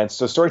 And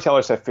so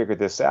storytellers have figured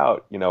this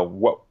out.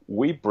 What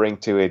we bring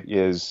to it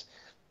is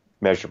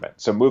measurement,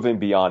 so moving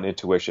beyond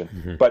intuition.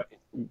 Mm-hmm. But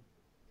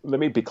let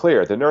me be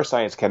clear, the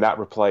neuroscience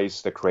cannot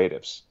replace the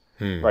creatives.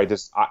 Right.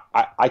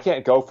 I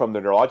can't go from the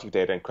neurologic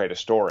data and create a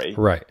story.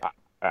 Right.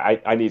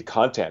 I need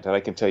content, and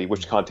I can tell you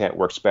which content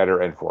works better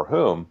and for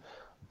whom.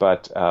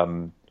 But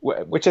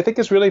which I think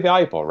is really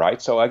valuable, right?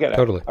 So again,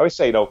 totally. I always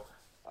say,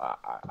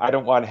 I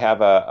don't want to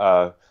have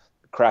a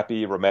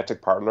crappy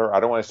romantic partner. I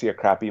don't want to see a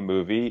crappy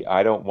movie.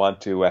 I don't want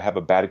to have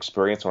a bad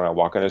experience when I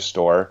walk in a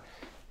store.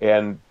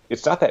 And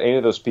it's not that any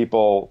of those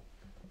people,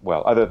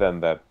 well, other than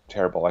the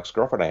terrible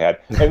ex-girlfriend I had,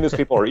 and those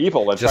people are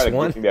evil and trying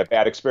to give me a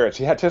bad experience.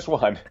 Yeah, just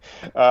one.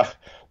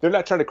 They're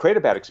not trying to create a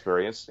bad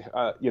experience.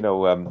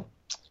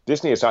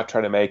 Disney is not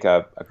trying to make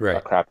a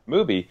crap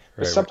movie,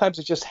 but sometimes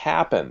it just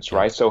happens,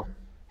 right? So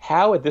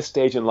how at this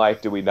stage in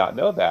life do we not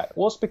know that?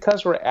 Well, it's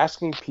because we're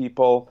asking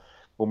people,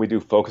 when we do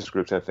focus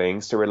groups and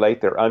things, to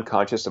relate their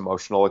unconscious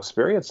emotional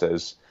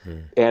experiences,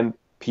 and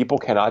people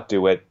cannot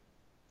do it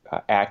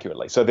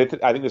accurately. So I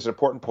think there's an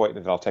important point,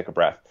 and then I'll take a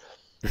breath.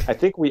 I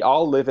think we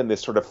all live in this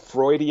sort of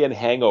Freudian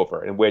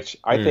hangover in which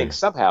I think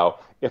somehow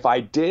if I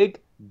dig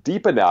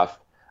deep enough,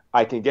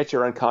 I can get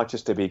your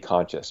unconscious to be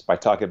conscious by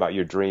talking about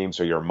your dreams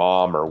or your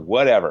mom or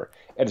whatever.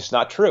 And it's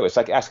not true. It's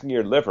like asking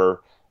your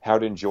liver how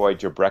to enjoy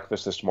your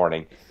breakfast this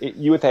morning.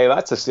 You would say,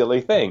 that's a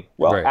silly thing.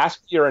 Well,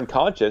 asking your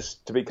unconscious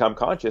to become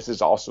conscious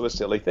is also a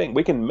silly thing.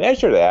 We can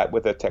measure that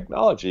with a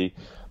technology,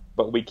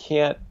 but we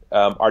can't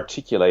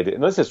articulate it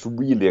unless it's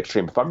really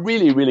extreme. If I'm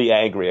really, really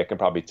angry, I can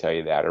probably tell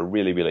you that, or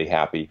really, really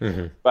happy.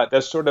 Mm-hmm. But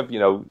there's sort of,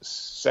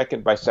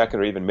 second by second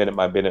or even minute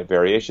by minute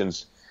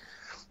variations.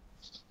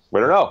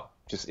 We don't know.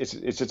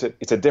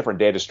 It's a different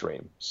data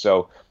stream.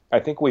 So I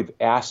think we've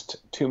asked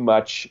too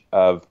much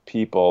of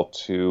people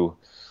to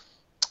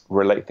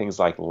relate things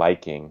like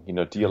liking.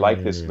 Do you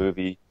like this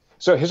movie?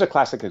 So here's a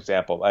classic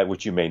example,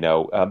 which you may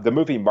know. The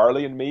movie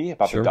Marley and Me,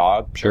 about the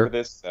dog. Sure. Remember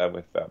this?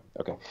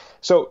 Okay.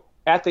 So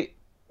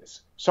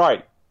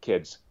Sorry,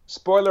 kids.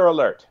 Spoiler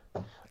alert.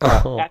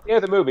 At the end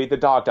of the movie, the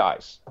dog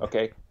dies.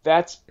 Okay,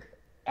 that's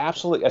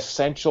absolutely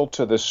essential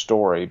to the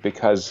story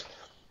because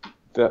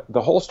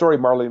the whole story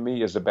of Marley and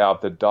Me is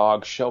about the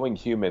dog showing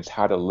humans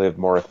how to live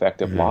more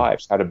effective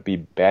lives, how to be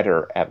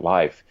better at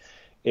life.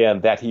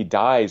 And that he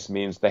dies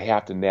means they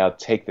have to now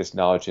take this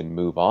knowledge and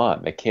move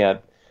on. They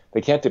can't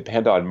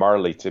depend on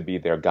Marley to be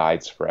their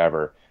guides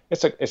forever.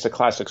 It's a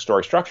classic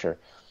story structure.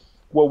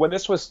 Well, when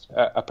this was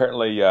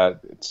apparently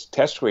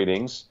test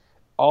screenings,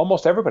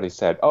 almost everybody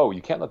said, "Oh,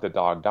 you can't let the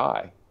dog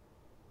die."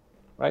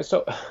 Right?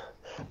 So,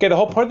 okay, the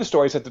whole point of the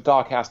story is that the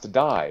dog has to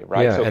die,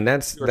 right? Yeah, so and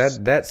that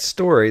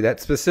story, that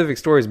specific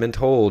story has been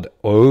told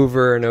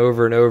over and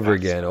over and over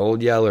again.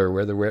 Old Yeller,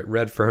 where the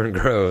red fern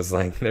grows.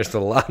 Like, there's a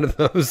lot of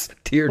those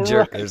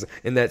tearjerkers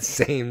in that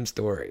same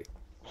story.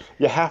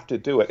 You have to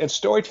do it. And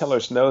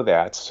storytellers know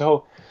that.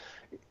 So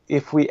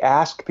if we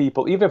ask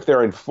people, even if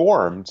they're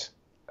informed,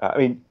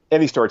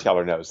 any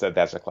storyteller knows that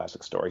that's a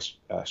classic story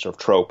sort of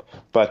trope.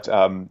 But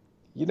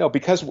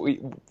because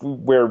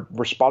we're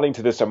responding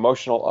to this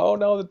emotional, oh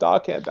no, the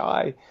dog can't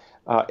die.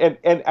 And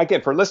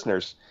again, for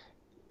listeners,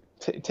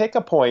 take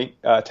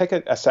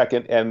a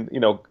second, and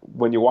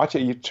when you watch a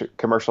YouTube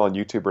commercial on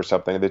YouTube or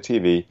something, the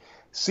TV,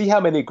 see how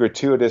many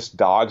gratuitous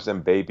dogs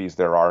and babies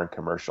there are in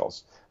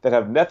commercials that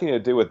have nothing to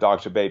do with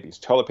dogs or babies,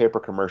 toilet paper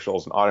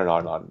commercials, and on and on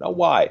and on. Now,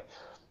 why?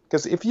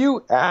 Because if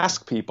you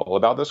ask people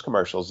about those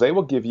commercials, they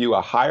will give you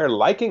a higher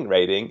liking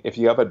rating if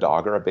you have a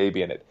dog or a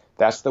baby in it.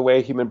 That's the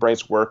way human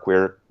brains work.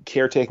 We're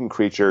caretaking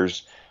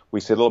creatures.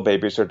 We see little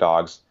babies or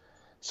dogs.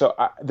 So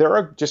there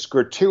are just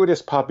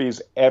gratuitous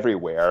puppies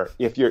everywhere.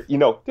 If you're,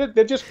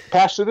 they just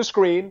pass through the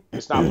screen.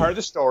 It's not part of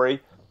the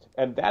story.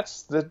 And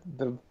that's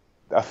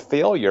a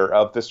failure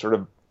of this sort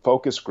of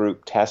focus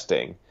group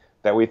testing,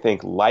 that we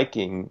think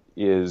liking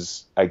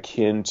is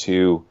akin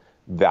to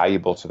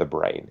valuable to the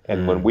brain.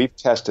 And when we've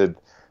tested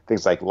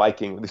things like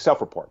liking, the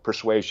self-report,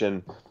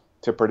 persuasion,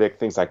 to predict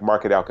things like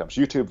market outcomes,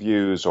 YouTube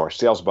views or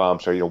sales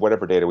bumps or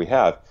whatever data we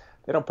have,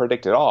 they don't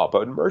predict at all.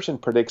 But immersion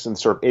predicts in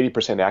sort of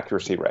 80%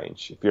 accuracy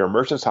range. If your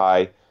immersion's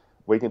high,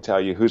 we can tell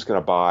you who's going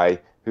to buy,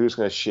 who's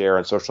going to share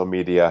on social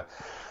media,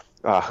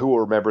 who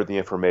will remember the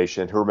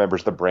information, who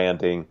remembers the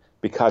branding,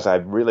 because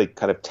I've really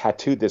kind of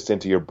tattooed this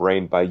into your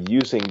brain by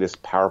using this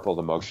powerful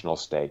emotional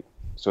state.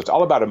 So it's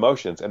all about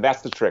emotions, and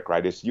that's the trick,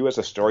 right? It's you as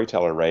a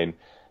storyteller, Rain,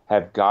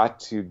 have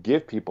got to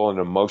give people an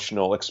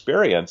emotional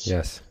experience.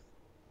 Yes.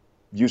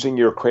 Using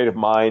your creative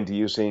mind,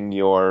 using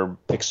your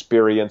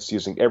experience,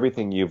 using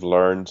everything you've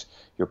learned,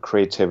 your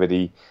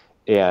creativity,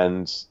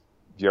 and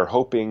you're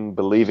hoping,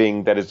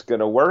 believing that it's going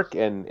to work,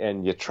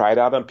 and you try it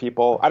out on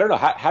people. I don't know.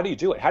 How do you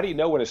do it? How do you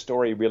know when a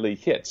story really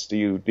hits? Do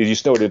you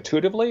just know it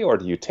intuitively, or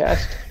do you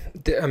test?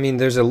 I mean,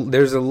 there's a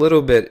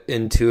little bit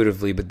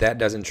intuitively, but that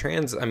doesn't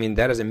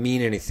that doesn't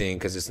mean anything,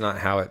 because it's not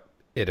how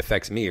it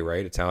affects me,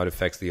 right? It's how it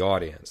affects the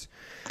audience.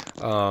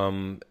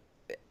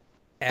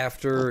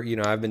 After,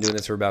 I've been doing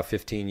this for about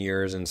 15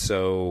 years, and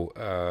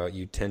so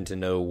you tend to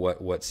know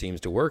what seems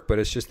to work, but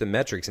it's just the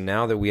metrics. And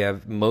now that we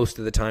have, most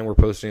of the time we're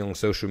posting on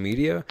social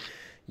media,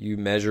 you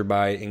measure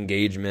by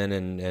engagement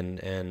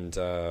and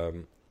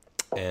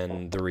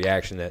the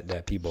reaction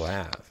that people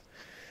have.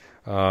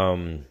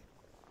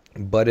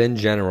 But in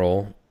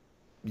general,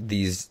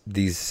 these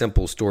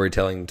simple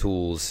storytelling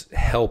tools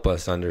help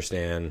us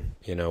understand,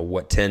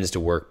 what tends to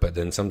work. But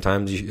then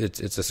sometimes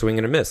it's a swing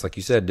and a miss. Like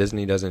you said,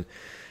 Disney doesn't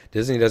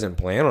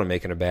plan on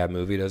making a bad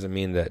movie. It doesn't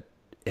mean that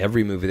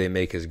every movie they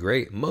make is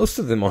great. Most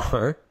of them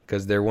are,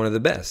 because they're one of the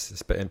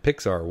best, and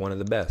Pixar are one of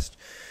the best.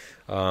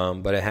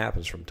 But it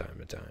happens from time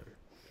to time.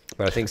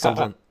 But I think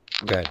something.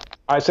 Go ahead.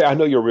 I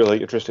know you're really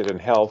interested in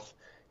health.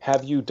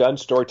 Have you done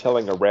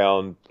storytelling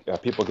around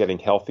people getting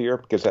healthier?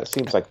 Because that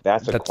seems like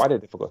that's quite a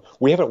difficult.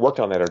 We haven't worked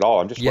on that at all.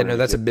 I'm just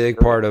that's a big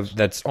part of.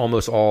 That's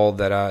almost all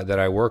that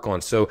I work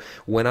on. So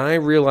when I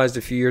realized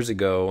a few years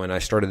ago, and I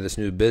started this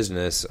new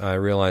business, I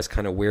realized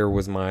kind of where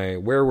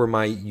were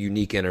my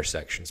unique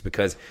intersections.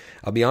 Because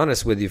I'll be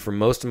honest with you, for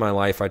most of my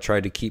life, I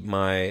tried to keep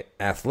my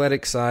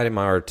athletic side and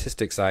my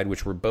artistic side,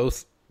 which were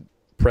both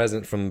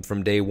present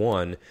from day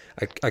one.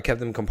 I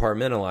kept them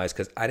compartmentalized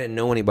because I didn't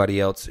know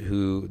anybody else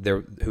who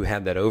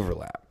had that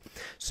overlap.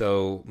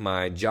 So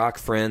my jock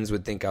friends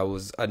would think I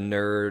was a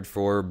nerd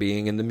for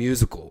being in the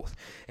musical,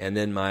 and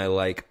then my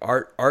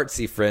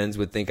artsy friends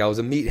would think I was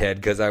a meathead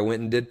because I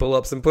went and did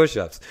pull-ups and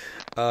push-ups.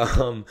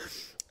 And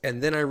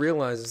then I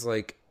realized it's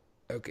like,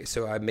 okay,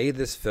 so I made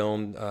this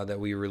film that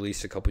we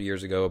released a couple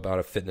years ago about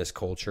a fitness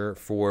culture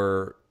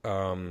for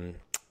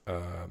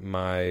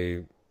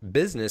my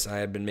business. I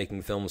had been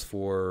making films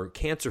for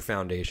cancer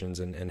foundations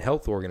and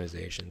health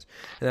organizations.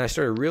 And I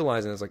started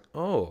realizing, I was like,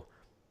 oh,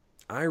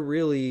 I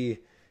really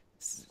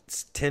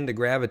tend to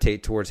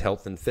gravitate towards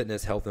health and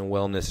fitness, health and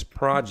wellness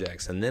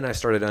projects. And then I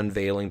started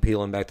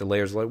peeling back the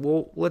layers, like,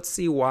 well, let's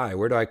see why.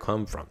 Where do I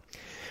come from?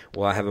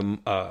 Well, I have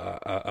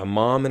a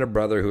mom and a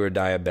brother who are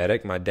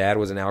diabetic. My dad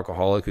was an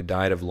alcoholic who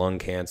died of lung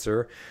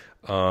cancer.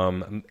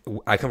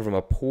 I come from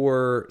a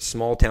poor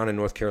small town in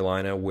North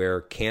Carolina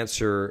where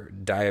cancer,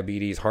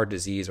 diabetes, heart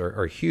disease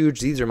are huge.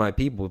 These are my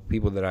people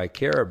that I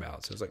care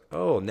about. So it's like,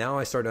 oh, now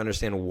I start to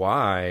understand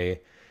why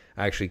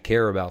I actually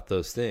care about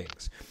those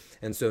things.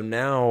 And so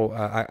now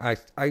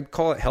I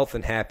call it health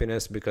and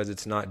happiness because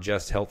it's not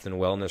just health and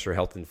wellness or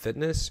health and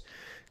fitness,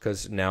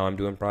 because now I'm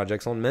doing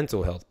projects on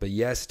mental health. But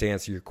yes, to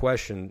answer your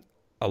question,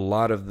 a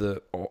lot of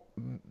the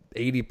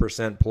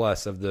 80%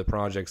 plus of the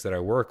projects that I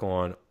work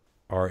on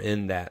are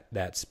in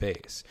that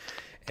space.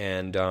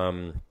 And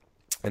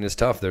it's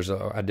tough.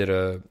 I did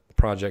a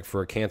project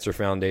for a cancer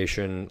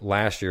foundation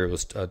last year. It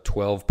was a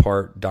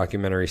 12-part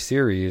documentary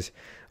series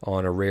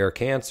on a rare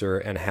cancer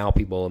and how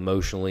people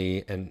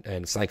emotionally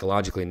and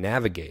psychologically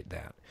navigate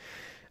that.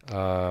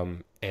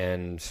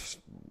 And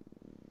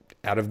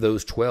out of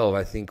those 12,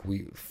 I think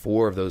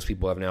 4 of those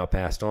people have now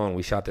passed on.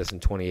 We shot this in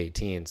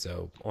 2018.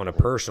 So on a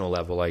personal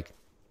level, like,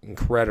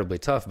 incredibly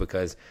tough,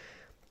 because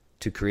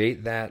to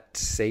create that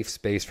safe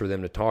space for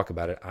them to talk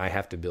about it, I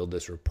have to build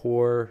this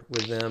rapport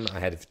with them. I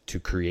had to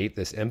create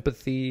this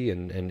empathy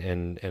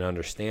and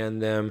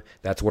understand them.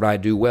 That's what I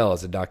do well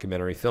as a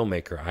documentary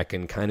filmmaker. I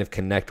can kind of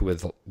connect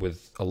with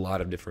a lot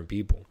of different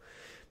people,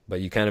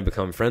 but you kind of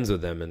become friends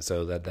with them. And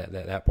so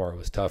that part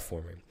was tough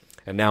for me.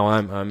 And now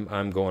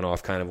I'm going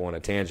off kind of on a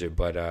tangent,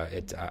 but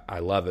I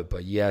love it.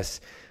 But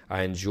yes,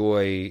 I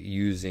enjoy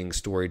using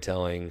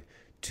storytelling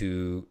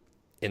to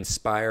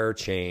inspire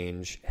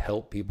change,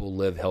 help people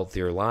live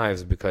healthier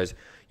lives, because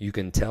you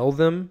can tell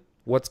them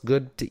what's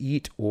good to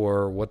eat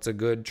or what's a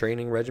good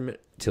training regimen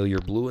till you're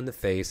blue in the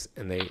face,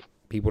 and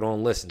people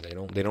don't listen.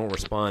 They don't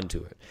respond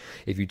to it.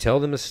 If you tell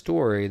them a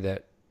story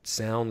that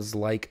sounds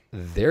like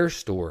their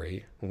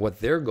story, what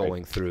they're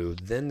going through,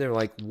 then they're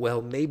like,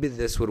 well, maybe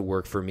this would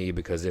work for me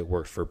because it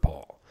worked for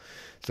Paul.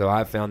 So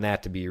I found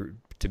that to be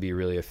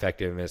really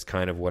effective, and it's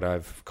kind of what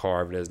I've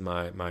carved as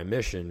my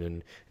mission.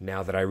 And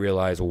now that I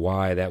realize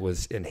why that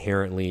was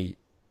inherently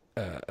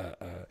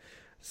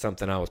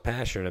something I was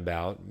passionate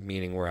about,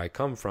 meaning where I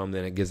come from,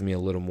 then it gives me a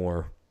little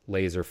more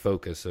laser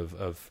focus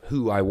of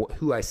who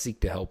I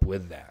seek to help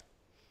with that.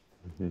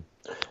 Mm-hmm.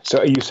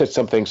 So you said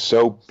something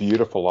so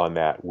beautiful on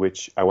that,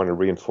 which I want to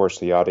reinforce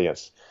the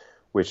audience,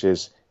 which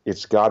is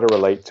it's got to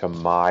relate to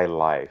my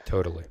life.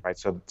 Totally. Right.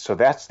 So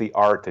that's the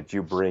art that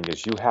you bring,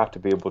 is you have to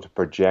be able to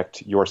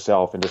project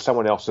yourself into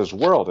someone else's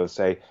world and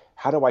say,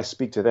 how do I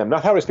speak to them?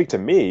 Not how do I speak to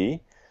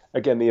me?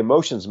 Again, the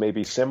emotions may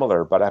be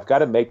similar, but I've got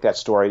to make that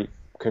story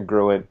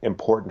congruent,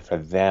 important for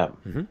them.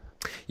 Mm-hmm.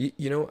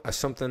 You know,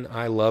 something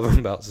I love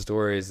about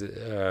stories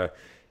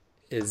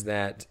is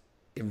that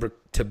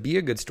to be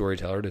a good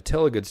storyteller, to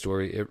tell a good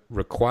story, it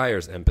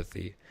requires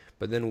empathy.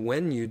 But then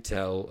when you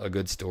tell a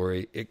good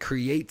story, it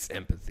creates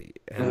empathy.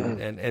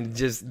 And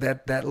just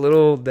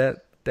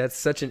that's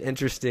such an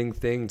interesting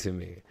thing to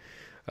me.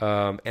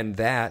 And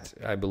that,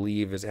 I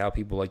believe, is how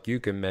people like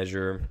you can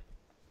measure,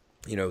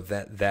 you know,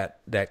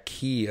 that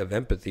key of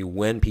empathy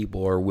when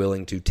people are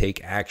willing to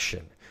take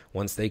action.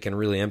 Once they can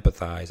really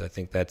empathize, I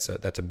think that's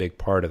a big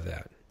part of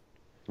that.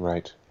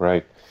 Right.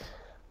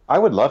 I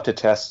would love to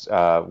test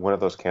one of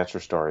those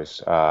cancer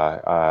stories.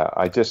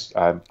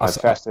 I'm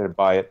fascinated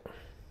by it.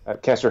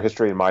 Cancer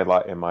history in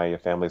my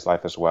family's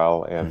life as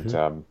well,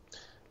 and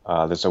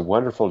there's a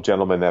wonderful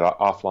gentleman that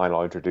offline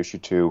I'll introduce you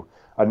to,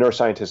 a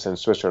neuroscientist in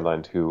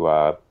Switzerland who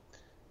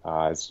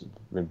has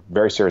been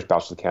very serious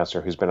bouts with cancer,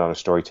 who's been on a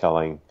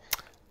storytelling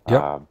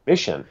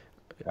mission.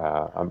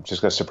 I'm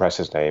just going to suppress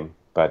his name,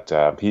 but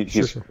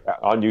he's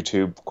on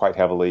YouTube quite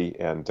heavily,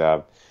 and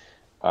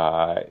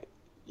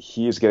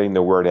he is getting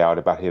the word out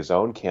about his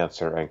own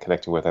cancer and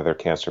connecting with other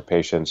cancer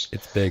patients.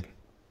 It's big.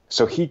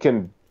 So he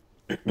can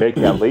make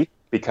that leap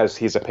because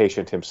he's a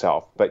patient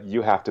himself, but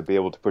you have to be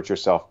able to put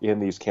yourself in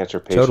these cancer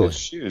patients'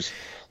 shoes.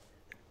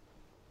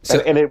 So,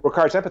 and it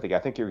requires empathy. I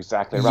think you're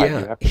exactly right. You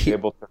have to be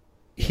able to.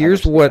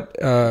 Here's what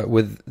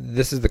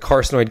this is the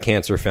Carcinoid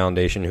Cancer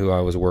Foundation,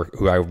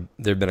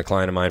 they've been a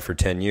client of mine for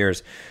 10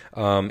 years.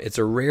 It's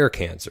a rare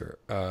cancer,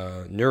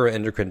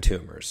 neuroendocrine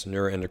tumors,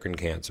 neuroendocrine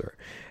cancer,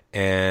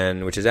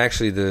 and which is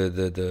actually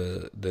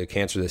the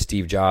cancer that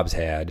Steve Jobs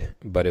had,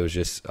 but it was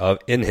just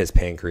in his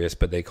pancreas,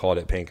 but they called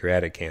it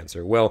pancreatic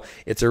cancer. Well,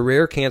 it's a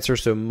rare cancer,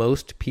 so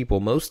most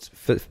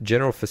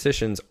general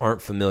physicians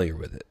aren't familiar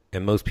with it,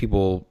 and most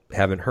people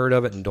haven't heard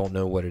of it and don't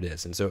know what it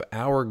is. And so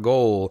our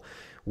goal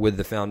with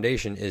the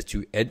foundation is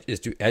to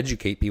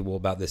educate people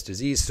about this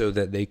disease so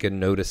that they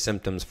can notice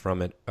symptoms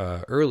from it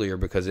earlier,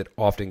 because it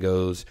often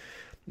goes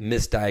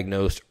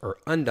misdiagnosed or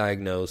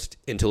undiagnosed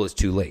until it's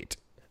too late.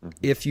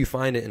 If you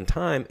find it in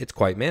time, it's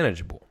quite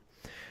manageable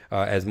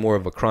as more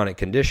of a chronic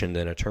condition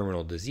than a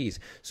terminal disease.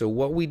 So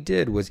what we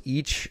did was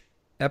each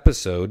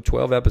episode,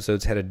 12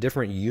 episodes, had a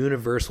different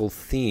universal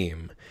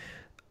theme: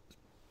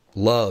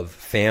 love,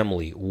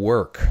 family,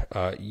 work,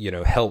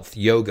 health,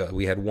 yoga.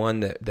 We had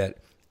one that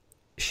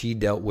she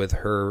dealt with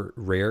her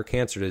rare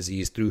cancer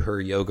disease through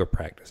her yoga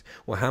practice.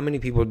 Well, how many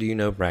people do you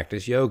know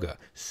practice yoga?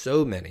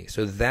 So many.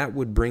 So that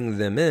would bring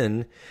them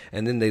in,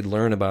 and then they'd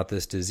learn about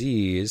this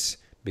disease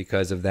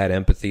because of that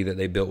empathy that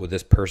they built with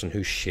this person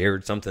who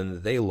shared something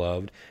that they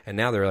loved. And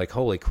now they're like,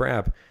 holy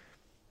crap,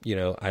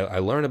 I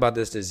learned about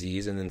this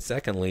disease. And then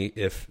secondly,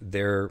 if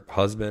their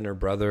husband or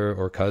brother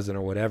or cousin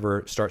or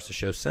whatever starts to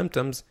show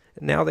symptoms,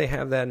 now they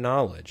have that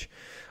knowledge.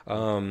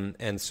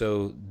 And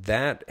so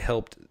that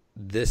helped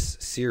this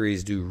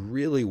series do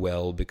really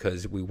well,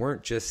 because we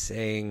weren't just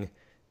saying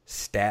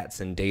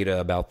stats and data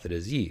about the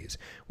disease.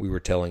 We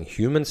were telling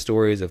human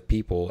stories of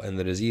people, and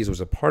the disease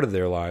was a part of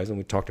their lives, and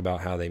we talked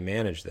about how they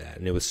managed that.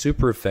 And it was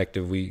super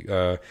effective. We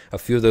a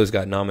few of those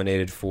got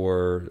nominated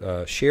for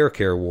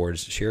Sharecare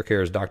Awards.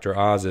 Sharecare is Dr.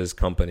 Oz's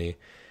company,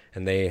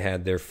 and they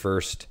had their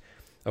first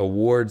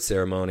award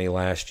ceremony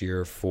last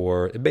year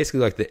for basically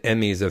like the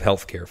Emmys of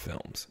healthcare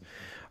films.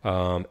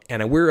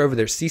 And we're over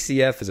there.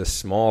 CCF is a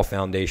small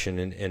foundation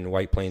in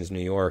White Plains, New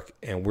York,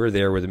 and we're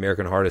there with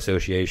American Heart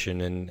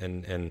Association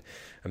and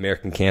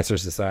American Cancer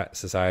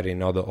Society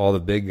and all the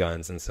big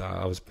guns. And so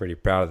I was pretty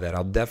proud of that.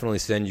 I'll definitely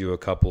send you a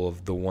couple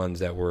of the ones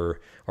that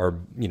are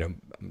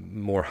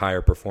more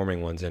higher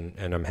performing ones, and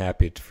I'm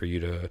happy for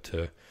you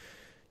to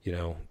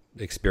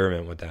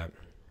experiment with that.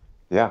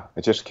 Yeah,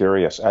 I'm just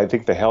curious. I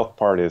think the health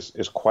part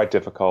is quite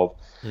difficult.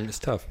 It's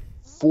tough.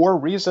 For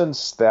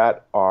reasons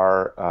that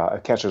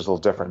are, cancer is a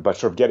little different, but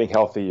sort of getting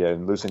healthy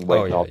and losing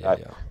weight and all that.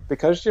 Yeah.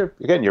 Because your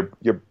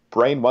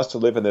brain wants to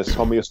live in this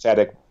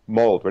homeostatic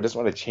mold where it doesn't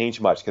want to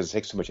change much because it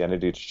takes too much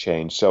energy to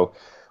change. So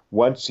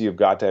once you've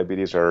got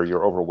diabetes or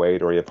you're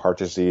overweight or you have heart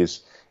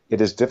disease,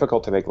 it is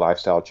difficult to make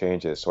lifestyle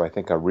changes. So I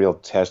think a real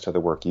test of the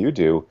work you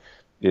do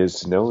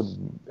is,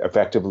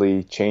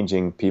 effectively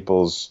changing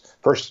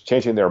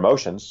their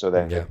emotions so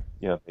that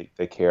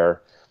they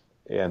care.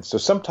 And so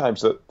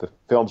sometimes the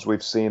films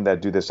we've seen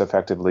that do this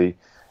effectively,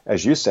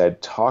 as you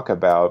said, talk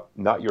about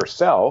not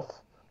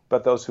yourself,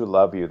 but those who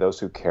love you, those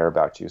who care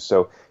about you.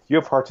 So you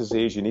have heart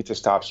disease, you need to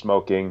stop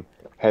smoking.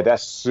 Hey,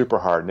 that's super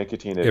hard.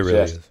 Nicotine is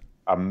just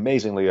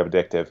amazingly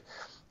addictive,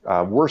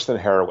 worse than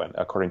heroin,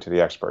 according to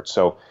the experts.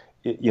 So,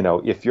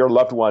 if your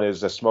loved one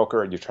is a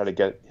smoker and you try to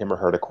get him or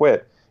her to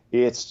quit,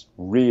 it's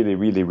really,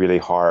 really, really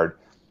hard.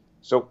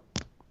 So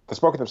the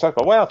smoker themselves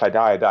go, well, if I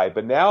die, I die.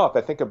 But now if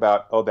I think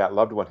about, that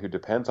loved one who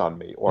depends on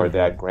me, or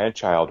that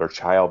grandchild or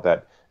child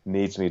that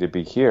needs me to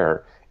be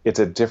here, it's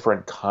a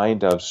different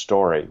kind of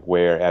story.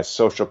 Where as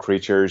social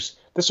creatures,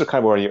 this is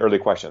kind of one of the early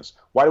questions.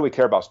 Why do we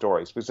care about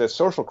stories? Because as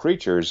social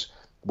creatures,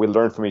 we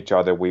learn from each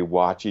other, we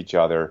watch each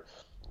other.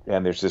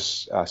 And there's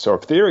this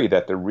sort of theory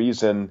that the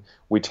reason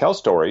we tell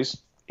stories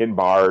in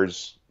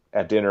bars,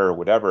 at dinner, or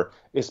whatever,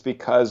 is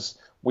because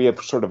we have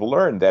sort of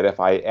learned that if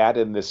I add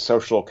in this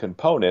social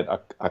component,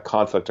 a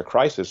conflict, a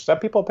crisis,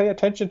 that people pay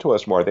attention to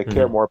us more. They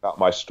care more about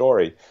my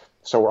story.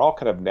 So we're all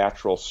kind of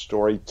natural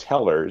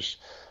storytellers.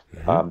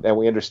 And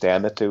we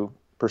understand that to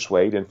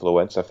persuade,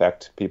 influence,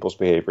 affect people's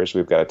behaviors,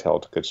 we've got to tell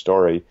a good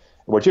story.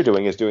 And what you're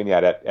doing is doing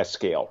that at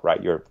scale,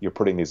 right? You're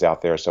putting these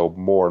out there so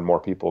more and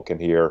more people can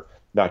hear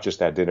not just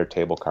that dinner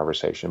table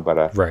conversation, but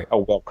a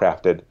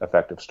well-crafted,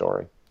 effective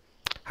story.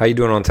 How you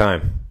doing on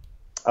time?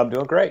 I'm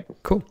doing great.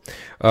 Cool.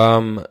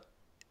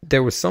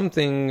 There was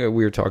something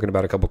we were talking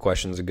about a couple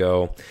questions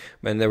ago,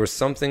 and there was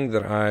something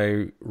that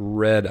I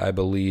read, I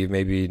believe,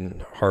 maybe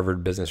in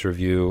Harvard Business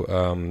Review,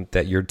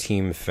 that your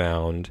team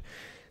found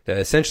that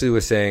essentially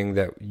was saying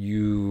that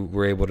you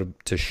were able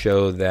to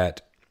show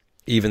that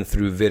even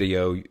through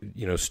video,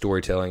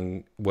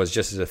 storytelling was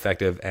just as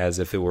effective as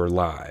if it were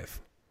live,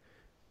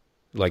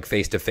 like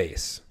face to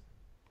face.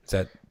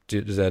 Does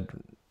that?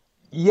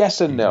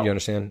 Yes and no. You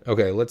understand?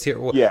 Okay, let's hear.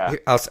 Well,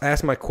 I'll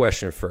ask my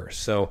question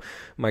first. So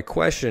my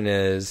question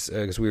is,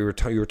 because you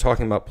were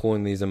talking about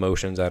pulling these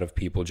emotions out of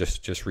people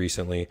just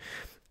recently,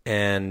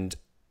 and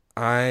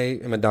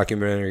I am a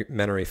documentary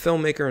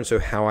filmmaker, and so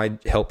how I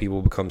help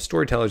people become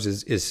storytellers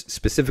is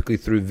specifically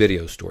through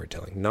video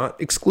storytelling,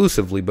 not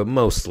exclusively, but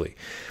mostly.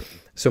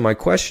 So my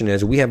question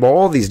is, we have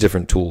all these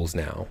different tools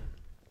now.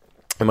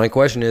 And my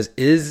question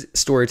is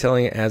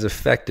storytelling as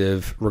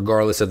effective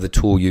regardless of the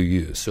tool you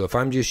use? So if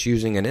I'm just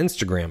using an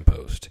Instagram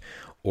post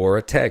or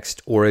a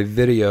text or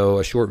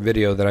a short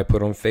video that I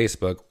put on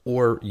Facebook,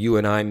 or you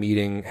and I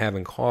meeting,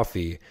 having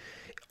coffee,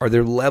 are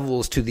there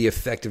levels to the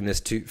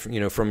effectiveness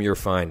from your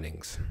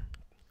findings?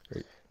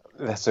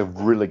 That's a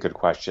really good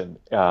question.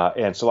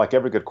 And so like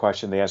every good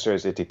question, the answer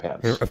is it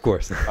depends. Of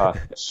course.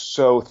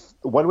 So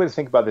one way to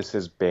think about this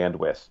is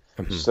bandwidth.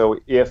 So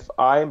if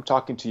I'm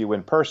talking to you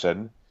in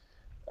person,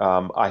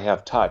 I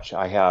have touch.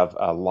 I have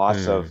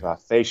lots of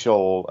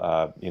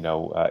facial,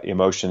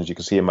 emotions you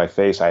can see in my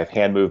face. I have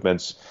hand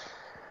movements.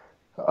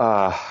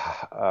 I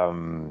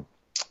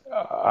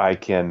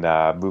can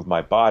move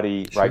my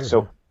body, right?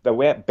 So the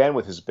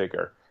bandwidth is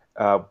bigger.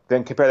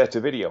 Then compare that to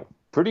video.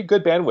 Pretty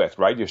good bandwidth,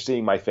 right? You're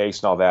seeing my face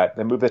and all that.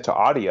 Then move it to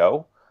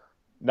audio.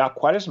 Not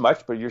quite as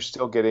much, but you're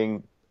still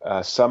getting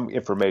some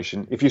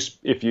information. If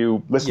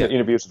you listen to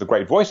interviews with the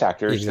great voice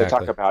actors, they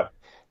talk about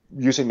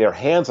using their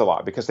hands a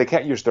lot because they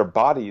can't use their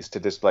bodies to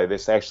display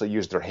this. They actually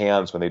use their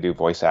hands when they do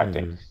voice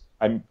acting.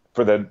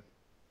 For the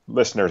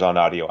listeners on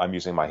audio, I'm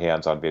using my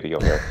hands on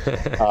video here.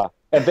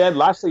 And then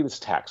lastly was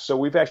text. So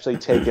we've actually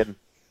taken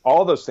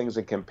all those things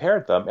and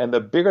compared them. And the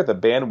bigger the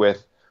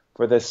bandwidth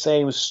for the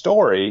same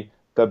story,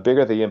 the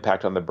bigger the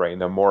impact on the brain,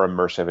 the more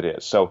immersive it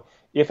is. So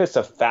if it's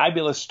a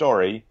fabulous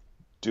story,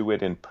 do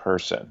it in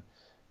person.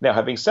 Now,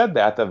 having said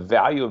that, the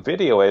value of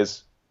video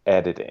is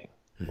editing,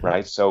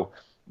 right? So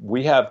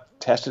we have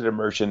tested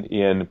immersion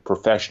in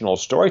professional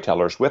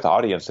storytellers with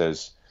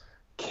audiences.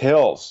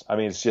 Kills. I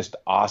mean, it's just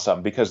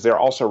awesome because they're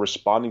also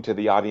responding to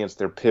the audience.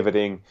 They're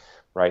pivoting,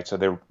 right? So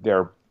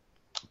they're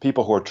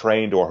people who are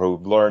trained or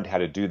who've learned how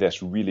to do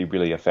this really,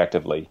 really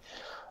effectively.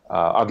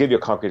 I'll give you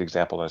a concrete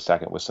example in a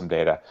second with some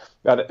data.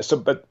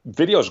 But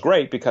video is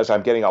great because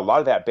I'm getting a lot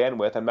of that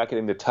bandwidth. I'm not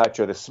getting the touch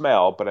or the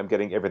smell, but I'm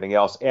getting everything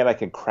else. And I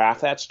can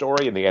craft that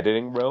story in the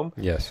editing room.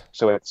 Yes.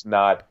 So it's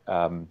not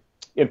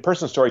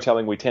in-person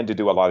storytelling. We tend to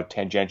do a lot of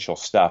tangential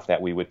stuff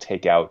that we would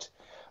take out.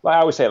 I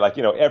always say, like,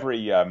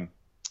 every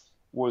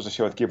what was the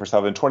show with Kiefer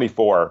Sutherland?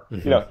 24.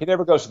 He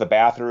never goes to the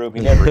bathroom.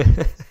 He never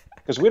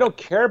because we don't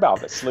care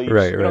about the sleep.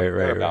 Right.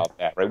 About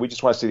that, right? We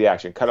just want to see the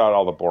action. Cut out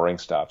all the boring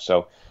stuff.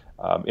 So.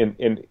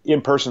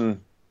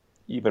 In-person,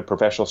 even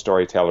professional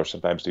storytellers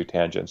sometimes do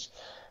tangents.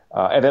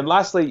 And then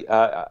lastly,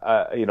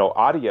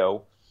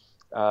 audio,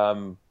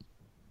 can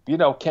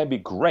be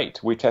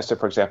great. We tested,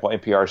 for example,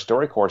 NPR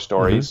StoryCorps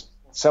stories.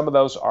 Some of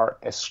those are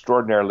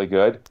extraordinarily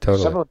good.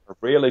 Totally. Some of them are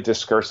really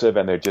discursive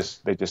and they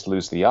just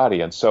lose the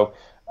audience. So,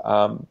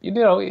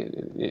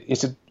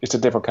 it's a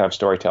different kind of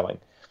storytelling.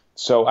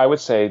 So I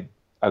would say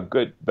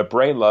the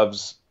brain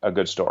loves a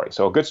good story.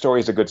 So a good story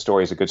is a good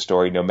story is a good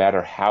story, no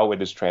matter how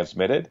it is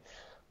transmitted.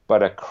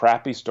 But a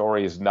crappy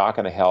story is not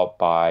going to help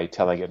by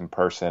telling it in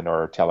person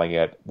or telling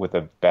it with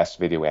the best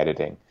video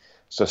editing.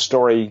 So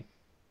story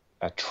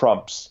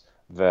trumps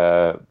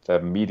the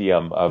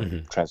medium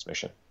of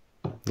transmission.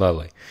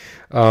 Lovely.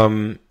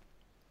 Did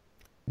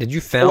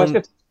you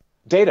found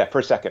data for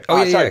a second?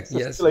 Yes.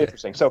 It's really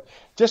interesting. So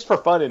just for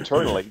fun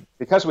internally,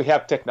 because we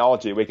have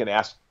technology, we can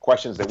ask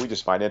questions that we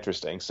just find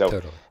interesting. So.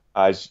 Totally.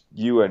 As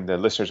you and the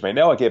listeners may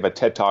know, I gave a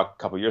TED Talk a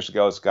couple of years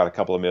ago. It's got a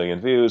couple of million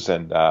views,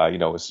 and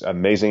it was an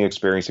amazing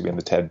experience to be on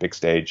the TED big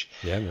stage.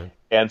 Yeah, man.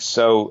 And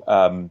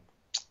so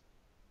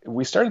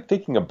we started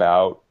thinking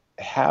about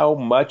how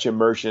much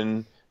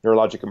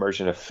neurologic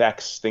immersion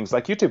affects things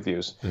like YouTube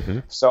views.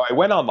 So I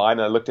went online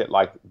and I looked at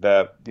like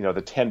the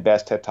 10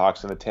 best TED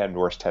Talks and the 10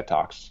 worst TED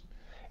Talks,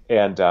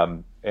 and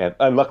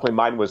luckily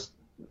mine was.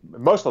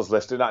 Most of those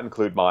lists did not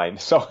include mine,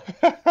 so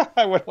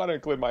I wouldn't want to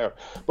include my own.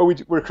 But we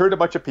recruited a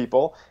bunch of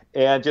people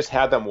and just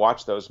had them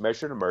watch those,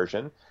 measured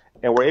immersion,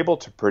 and we're able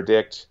to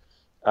predict,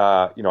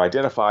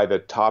 identify the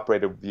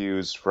top-rated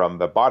views from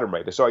the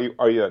bottom-rated. So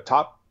are you a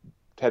top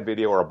TED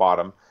video or a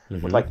bottom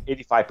with like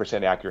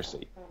 85%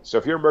 accuracy? So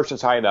if your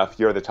immersion's high enough,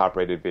 you're the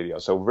top-rated video.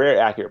 So very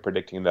accurate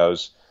predicting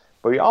those.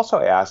 But we also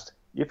asked,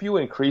 if you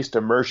increased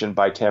immersion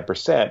by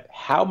 10%,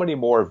 how many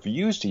more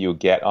views do you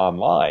get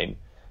online?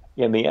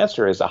 And the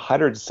answer is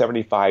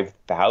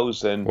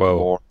 175,000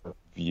 more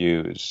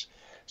views.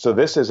 So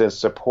this is in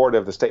support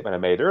of the statement I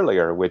made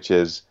earlier, which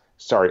is,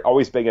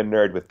 always being a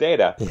nerd with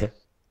data,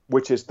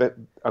 which is that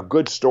a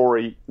good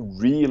story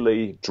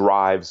really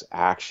drives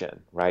action,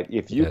 right?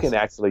 If you can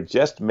actually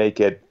just make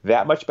it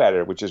that much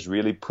better, which is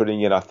really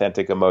putting in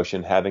authentic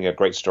emotion, having a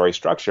great story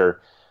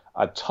structure,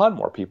 a ton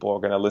more people are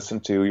going to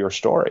listen to your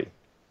story.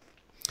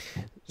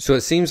 So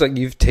it seems like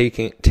you've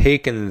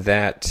taken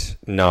that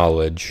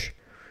knowledge.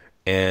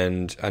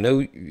 And I know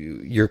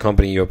your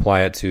company, you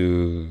apply it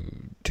to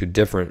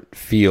different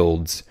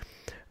fields,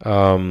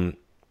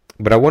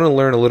 but I want to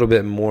learn a little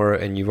bit more.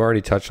 And you've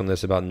already touched on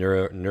this about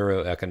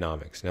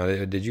neuroeconomics. Now,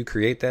 did you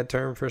create that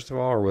term first of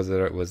all, or was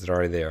it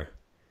already there?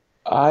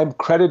 I'm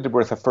credited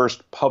with the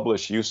first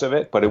published use of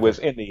it, but it was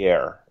in the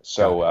air.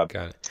 So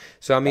got it.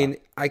 So I mean,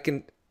 I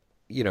can,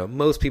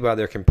 most people out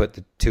there can put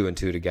the two and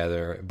two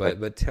together,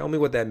 but tell me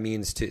what that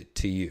means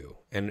to you.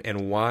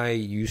 And why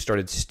you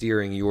started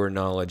steering your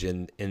knowledge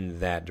in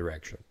that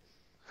direction.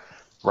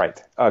 Right.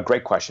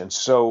 Great question.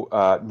 So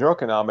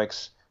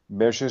neuroeconomics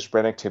measures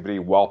brain activity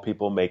while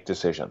people make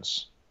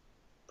decisions.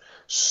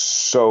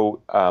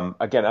 So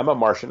again, I'm a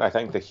Martian. I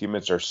think the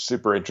humans are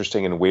super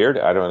interesting and weird.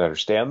 I don't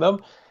understand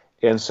them.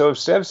 And so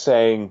instead of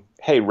saying,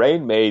 hey,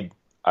 Rain made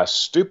a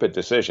stupid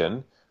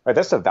decision, right,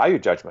 that's a value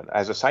judgment.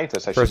 As a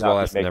scientist, I First should of all,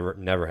 not that's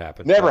never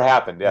happened. Never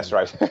happened. That's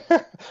right.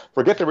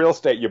 Forget the real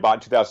estate you bought in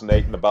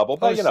 2008 in the bubble.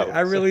 But I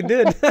really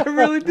did. I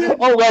really did.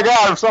 Oh my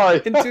God, I'm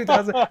sorry. In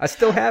 2000, I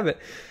still have it.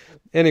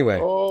 Anyway,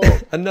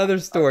 another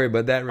story,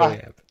 but that really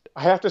happened.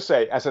 I have to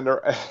say, as a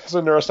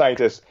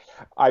neuroscientist,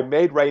 I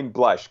made Rain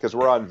blush because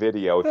we're on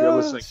video. If you're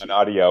listening on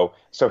audio,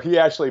 so he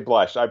actually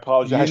blushed. I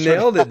apologize. You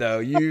nailed it, though.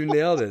 You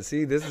nailed it.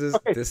 See, this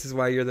is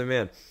why you're the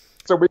man.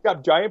 So we've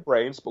got giant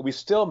brains, but we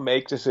still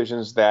make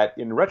decisions that,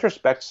 in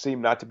retrospect,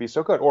 seem not to be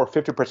so good. Or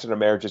 50% of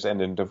marriages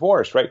end in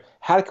divorce, right?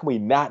 How can we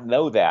not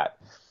know that?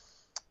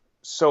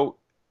 So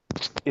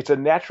it's a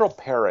natural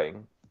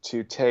pairing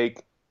to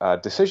take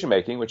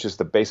decision-making, which is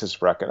the basis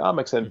for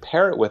economics, and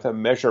pair it with a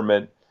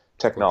measurement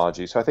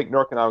technology. So I think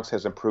neuroeconomics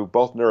has improved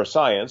both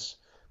neuroscience,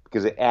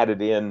 because it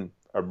added in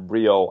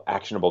real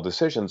actionable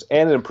decisions,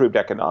 and it improved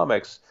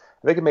economics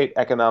I think it made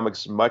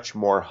economics much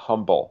more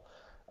humble.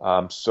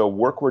 So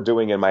work we're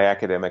doing in my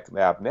academic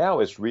lab now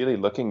is really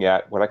looking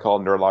at what I call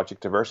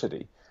neurologic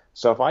diversity.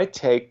 So if I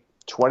take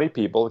 20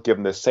 people, give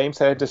them the same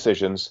set of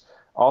decisions,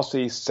 I'll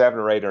see 7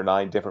 or 8 or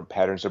 9 different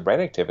patterns of brain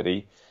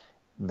activity.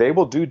 They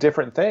will do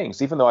different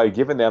things, even though I've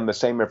given them the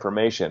same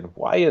information.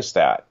 Why is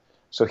that?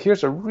 So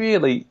here's a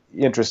really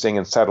interesting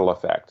and subtle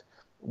effect.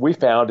 We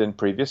found in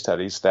previous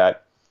studies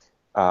that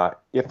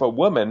if a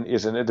woman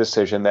is in a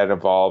decision that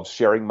involves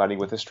sharing money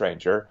with a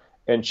stranger,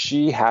 and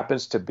she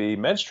happens to be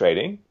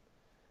menstruating,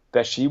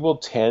 that she will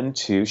tend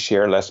to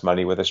share less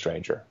money with a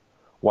stranger.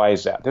 Why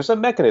is that? There's a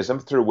mechanism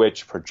through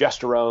which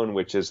progesterone,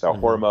 which is the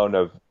hormone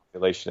of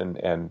ovulation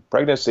and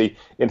pregnancy,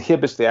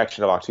 inhibits the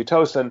action of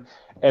oxytocin.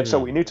 And so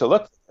we need to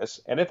look at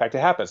this. And in fact,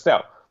 it happens.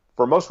 Now,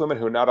 for most women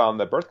who are not on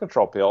the birth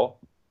control pill,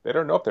 they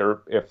don't know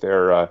if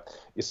they're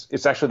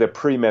it's actually the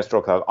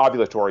premenstrual kind of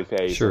ovulatory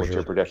phase, which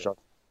your progesterone.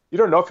 You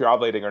don't know if you're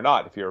ovulating or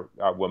not if you're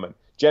a woman,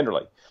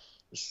 generally.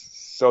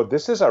 So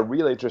this is a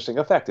really interesting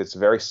effect. It's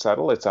very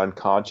subtle, it's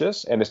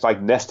unconscious, and it's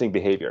like nesting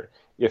behavior.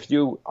 If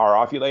you are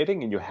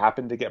ovulating and you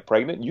happen to get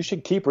pregnant, you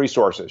should keep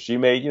resources. You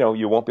may,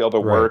 you won't be able to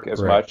work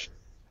as much.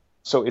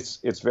 So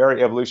it's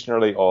very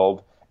evolutionarily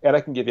old. And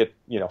I can give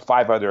you,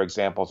 5 other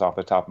examples off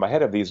the top of my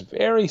head of these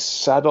very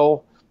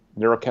subtle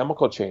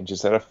neurochemical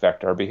changes that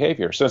affect our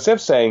behavior. So instead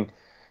of saying,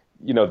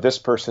 this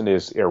person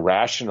is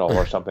irrational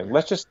or something,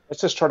 let's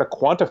just try to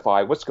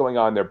quantify what's going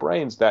on in their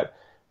brains that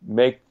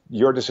make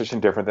your decision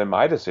different than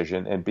my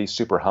decision and be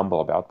super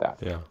humble about that.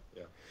 Yeah.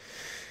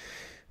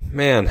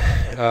 Man,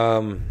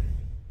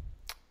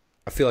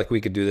 I feel like we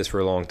could do this for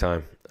a long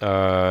time.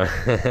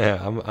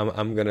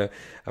 I'm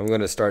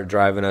gonna start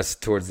driving us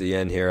towards the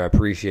end here. I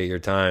appreciate your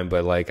time,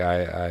 but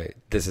I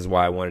this is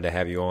why I wanted to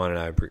have you on, and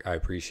I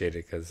appreciate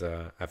it because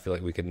I feel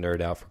like we could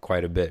nerd out for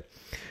quite a bit.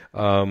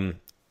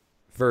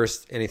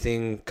 First,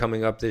 anything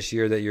coming up this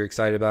year that you're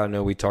excited about? I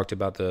know we talked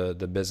about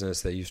the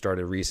business that you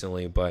started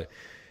recently, but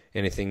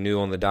anything new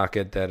on the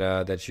docket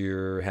that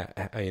you're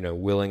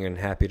willing and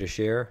happy to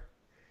share?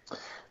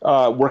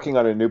 Working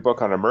on a new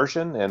book on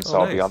immersion, and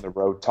so I'll be on the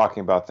road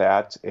talking about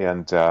that.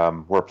 And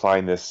we're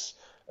applying this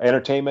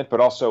entertainment,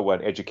 but also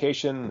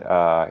education,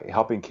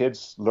 helping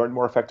kids learn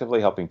more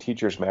effectively, helping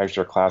teachers manage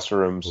their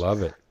classrooms.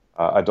 Love it.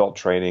 Adult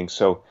training.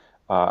 So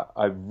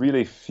I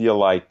really feel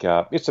like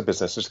it's a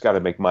business. It's got to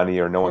make money,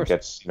 or no one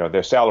gets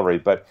their salary.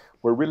 But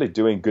we're really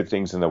doing good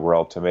things in the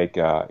world to make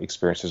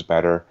experiences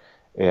better.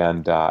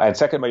 And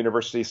second, my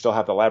university still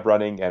have the lab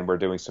running, and we're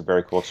doing some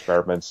very cool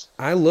experiments.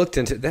 I looked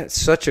into that's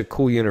such a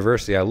cool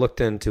university. I looked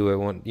into it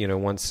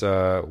once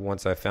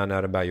I found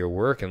out about your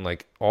work,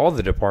 and all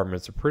the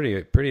departments are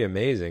pretty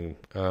amazing.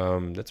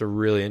 That's a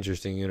really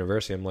interesting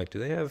university. I'm like, do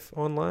they have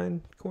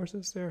online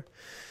courses there?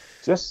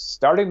 Just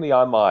starting the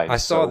online. I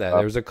saw that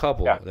there's a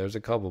couple. Yeah. There's a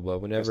couple,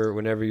 but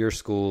whenever your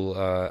school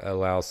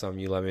allows some,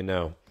 you let me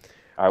know.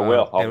 I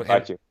will. I'll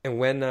invite you. And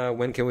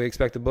when can we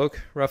expect the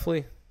book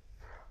roughly?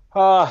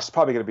 It's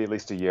probably going to be at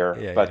least a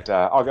year, but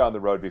I'll go on the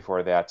road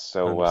before that.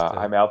 So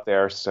I'm out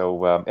there.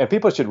 So and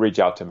people should reach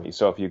out to me.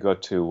 So if you go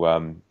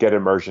to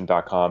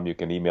getimmersion.com, you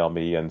can email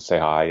me and say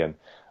hi, and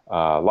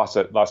lots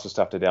of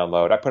stuff to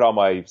download. I put all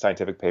my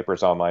scientific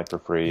papers online for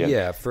free.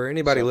 And, for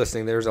anybody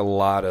listening, there's a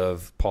lot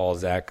of Paul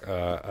Zak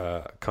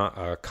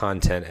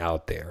content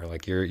out there.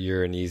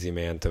 You're an easy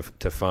man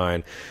to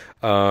find.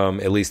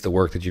 At least the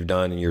work that you've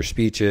done in your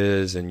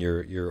speeches and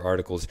your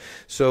articles.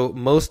 So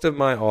most of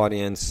my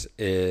audience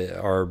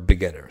are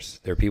beginners.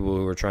 They're people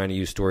who are trying to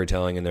use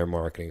storytelling in their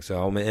marketing. So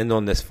I'm going to end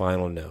on this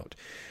final note.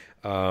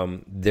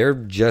 They're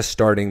just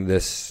starting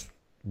this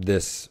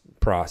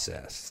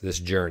process, this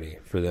journey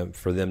for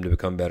them to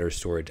become better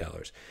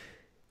storytellers.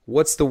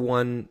 What's the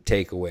one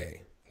takeaway?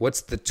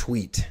 What's the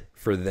tweet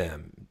for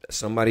them?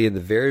 Somebody at the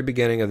very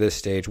beginning of this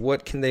stage,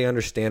 what can they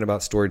understand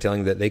about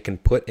storytelling that they can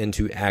put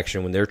into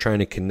action when they're trying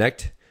to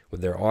connect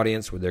with their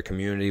audience, with their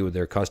community, with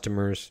their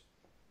customers?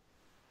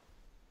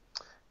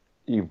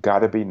 You've got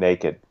to be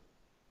naked.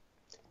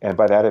 And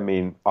by that I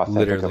mean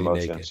authentic literally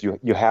emotions.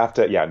 You have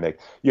to, Nick,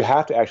 you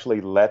have to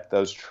actually let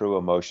those true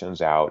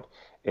emotions out.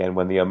 And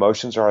when the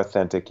emotions are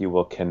authentic, you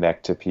will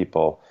connect to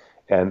people.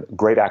 And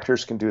great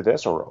actors can do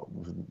this, or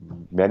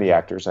many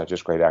actors, not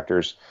just great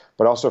actors,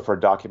 but also for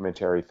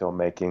documentary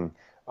filmmaking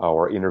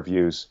or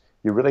interviews,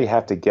 you really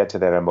have to get to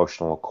that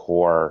emotional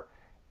core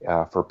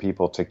for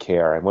people to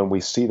care. And when we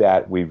see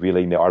that, we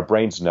really know, our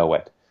brains know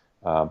it.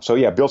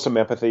 Build some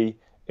empathy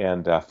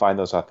and find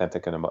those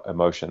authentic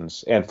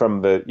emotions. And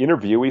from the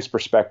interviewee's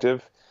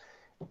perspective,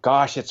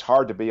 gosh, it's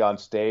hard to be on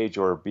stage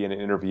or be in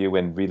an interview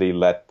and really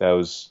let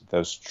those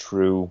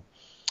true,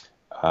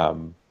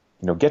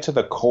 get to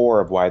the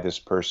core of why this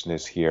person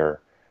is here.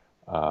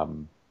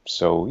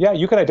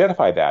 You can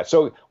identify that.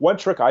 So one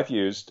trick I've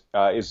used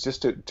is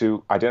just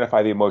to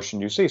identify the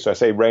emotion you see. So I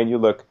say, Rain, you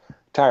look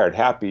tired,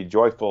 happy,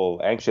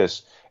 joyful,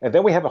 anxious. And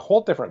then we have a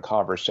whole different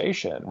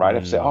conversation, right?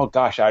 I say, oh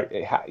gosh,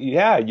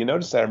 you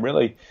notice that I'm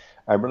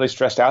really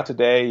stressed out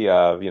today.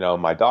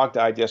 My dog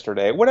died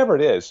yesterday, whatever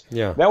it is.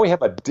 Yeah. Now we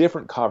have a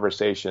different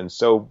conversation.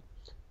 So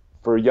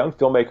for young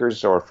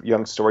filmmakers or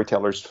young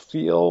storytellers,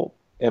 feel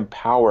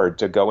empowered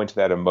to go into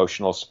that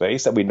emotional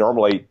space that we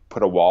normally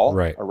put a wall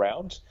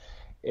around,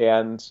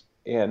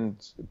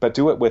 but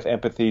do it with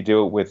empathy,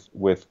 do it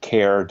with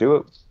care, do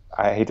it,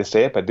 I hate to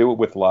say it, but do it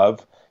with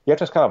love. You have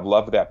to kind of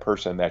love that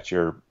person that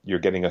you're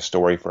getting a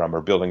story from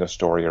or building a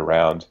story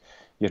around.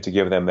 You have to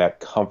give them that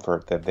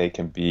comfort that they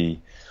can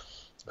be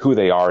who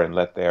they are and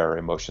let their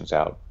emotions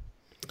out.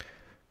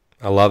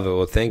 I love it.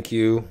 Well, thank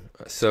you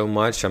so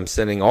much. I'm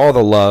sending all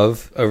the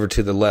love over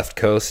to the left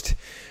coast.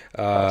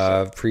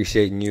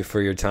 Appreciating you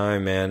for your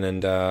time, man.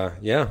 And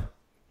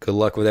good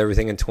luck with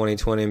everything in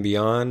 2020 and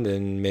beyond.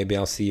 And maybe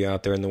I'll see you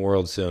out there in the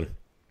world soon.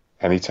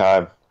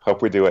 Anytime.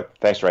 Hope we do it.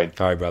 Thanks, Rain.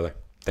 All right, brother.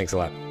 Thanks a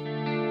lot.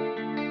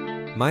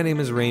 My name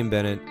is Rain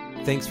Bennett.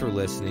 Thanks for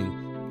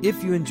listening.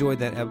 If you enjoyed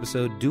that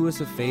episode, do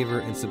us a favor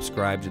and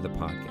subscribe to the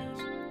podcast.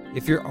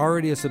 If you're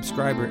already a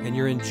subscriber and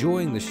you're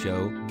enjoying the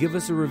show, give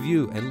us a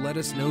review and let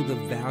us know the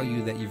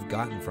value that you've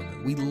gotten from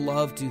it. We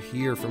love to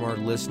hear from our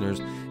listeners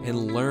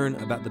and learn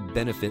about the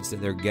benefits that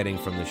they're getting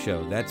from the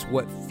show. That's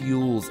what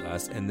fuels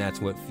us, and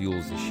that's what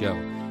fuels the show.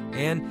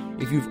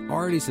 And if you've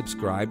already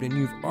subscribed and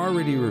you've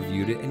already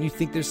reviewed it and you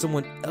think there's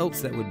someone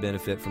else that would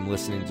benefit from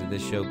listening to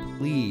this show,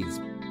 please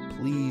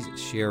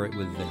share it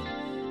with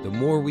them. The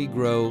more we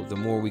grow, the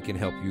more we can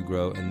help you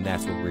grow, and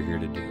that's what we're here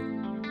to do.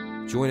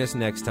 Join us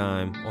next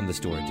time on The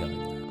Storytelling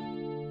Lab.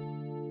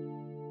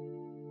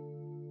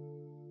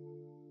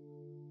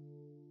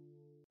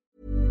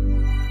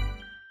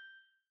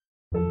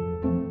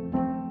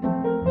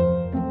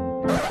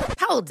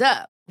 Hold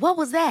up. What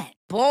was that?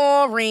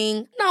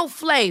 Boring. No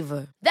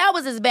flavor. That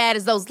was as bad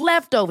as those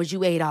leftovers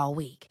you ate all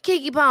week.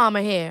 Keke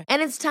Palmer here.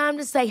 And it's time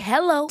to say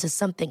hello to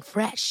something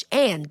fresh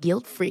and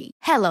guilt-free.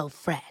 Hello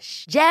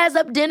Fresh. Jazz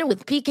up dinner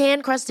with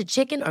pecan-crusted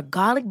chicken or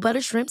garlic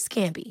butter shrimp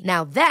scampi.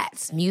 Now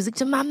that's music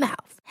to my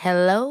mouth.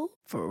 Hello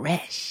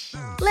Fresh.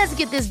 Let's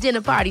get this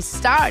dinner party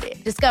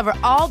started. Discover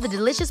all the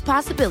delicious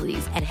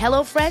possibilities at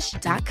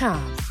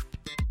HelloFresh.com.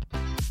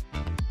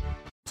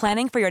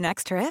 Planning for your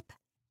next trip?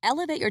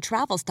 Elevate your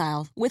travel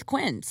style with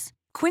Quince.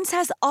 Quince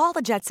has all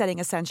the jet-setting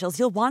essentials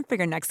you'll want for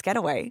your next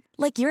getaway,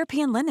 like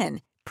European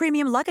linen,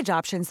 premium luggage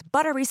options,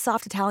 buttery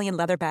soft Italian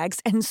leather bags,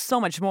 and so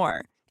much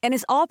more. And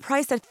is all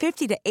priced at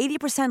 50 to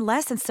 80%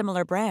 less than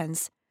similar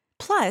brands.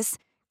 Plus,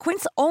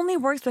 Quince only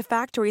works with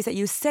factories that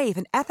use safe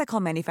and ethical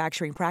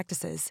manufacturing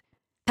practices.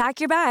 Pack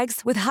your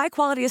bags with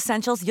high-quality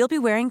essentials you'll be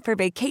wearing for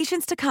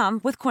vacations to come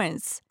with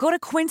Quince. Go to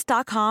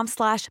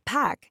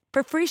quince.com/pack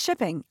for free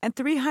shipping and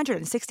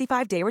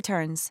 365-day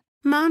returns.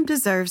 Mom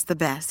deserves the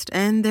best,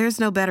 and there's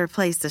no better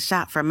place to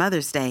shop for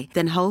Mother's Day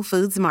than Whole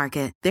Foods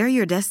Market. They're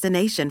your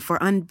destination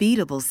for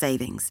unbeatable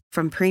savings,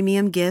 from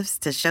premium gifts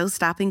to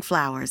show-stopping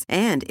flowers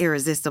and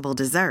irresistible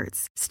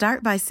desserts.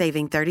 Start by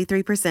saving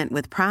 33%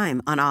 with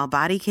Prime on all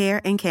body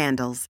care and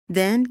candles.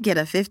 Then get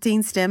a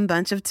 15-stem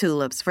bunch of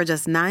tulips for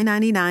just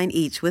 $9.99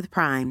 each with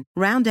Prime.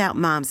 Round out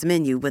Mom's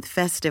menu with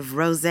festive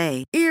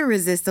rosé,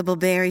 irresistible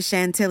berry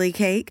chantilly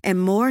cake,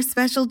 and more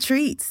special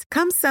treats.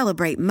 Come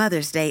celebrate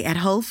Mother's Day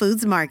at Whole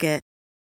Foods Market.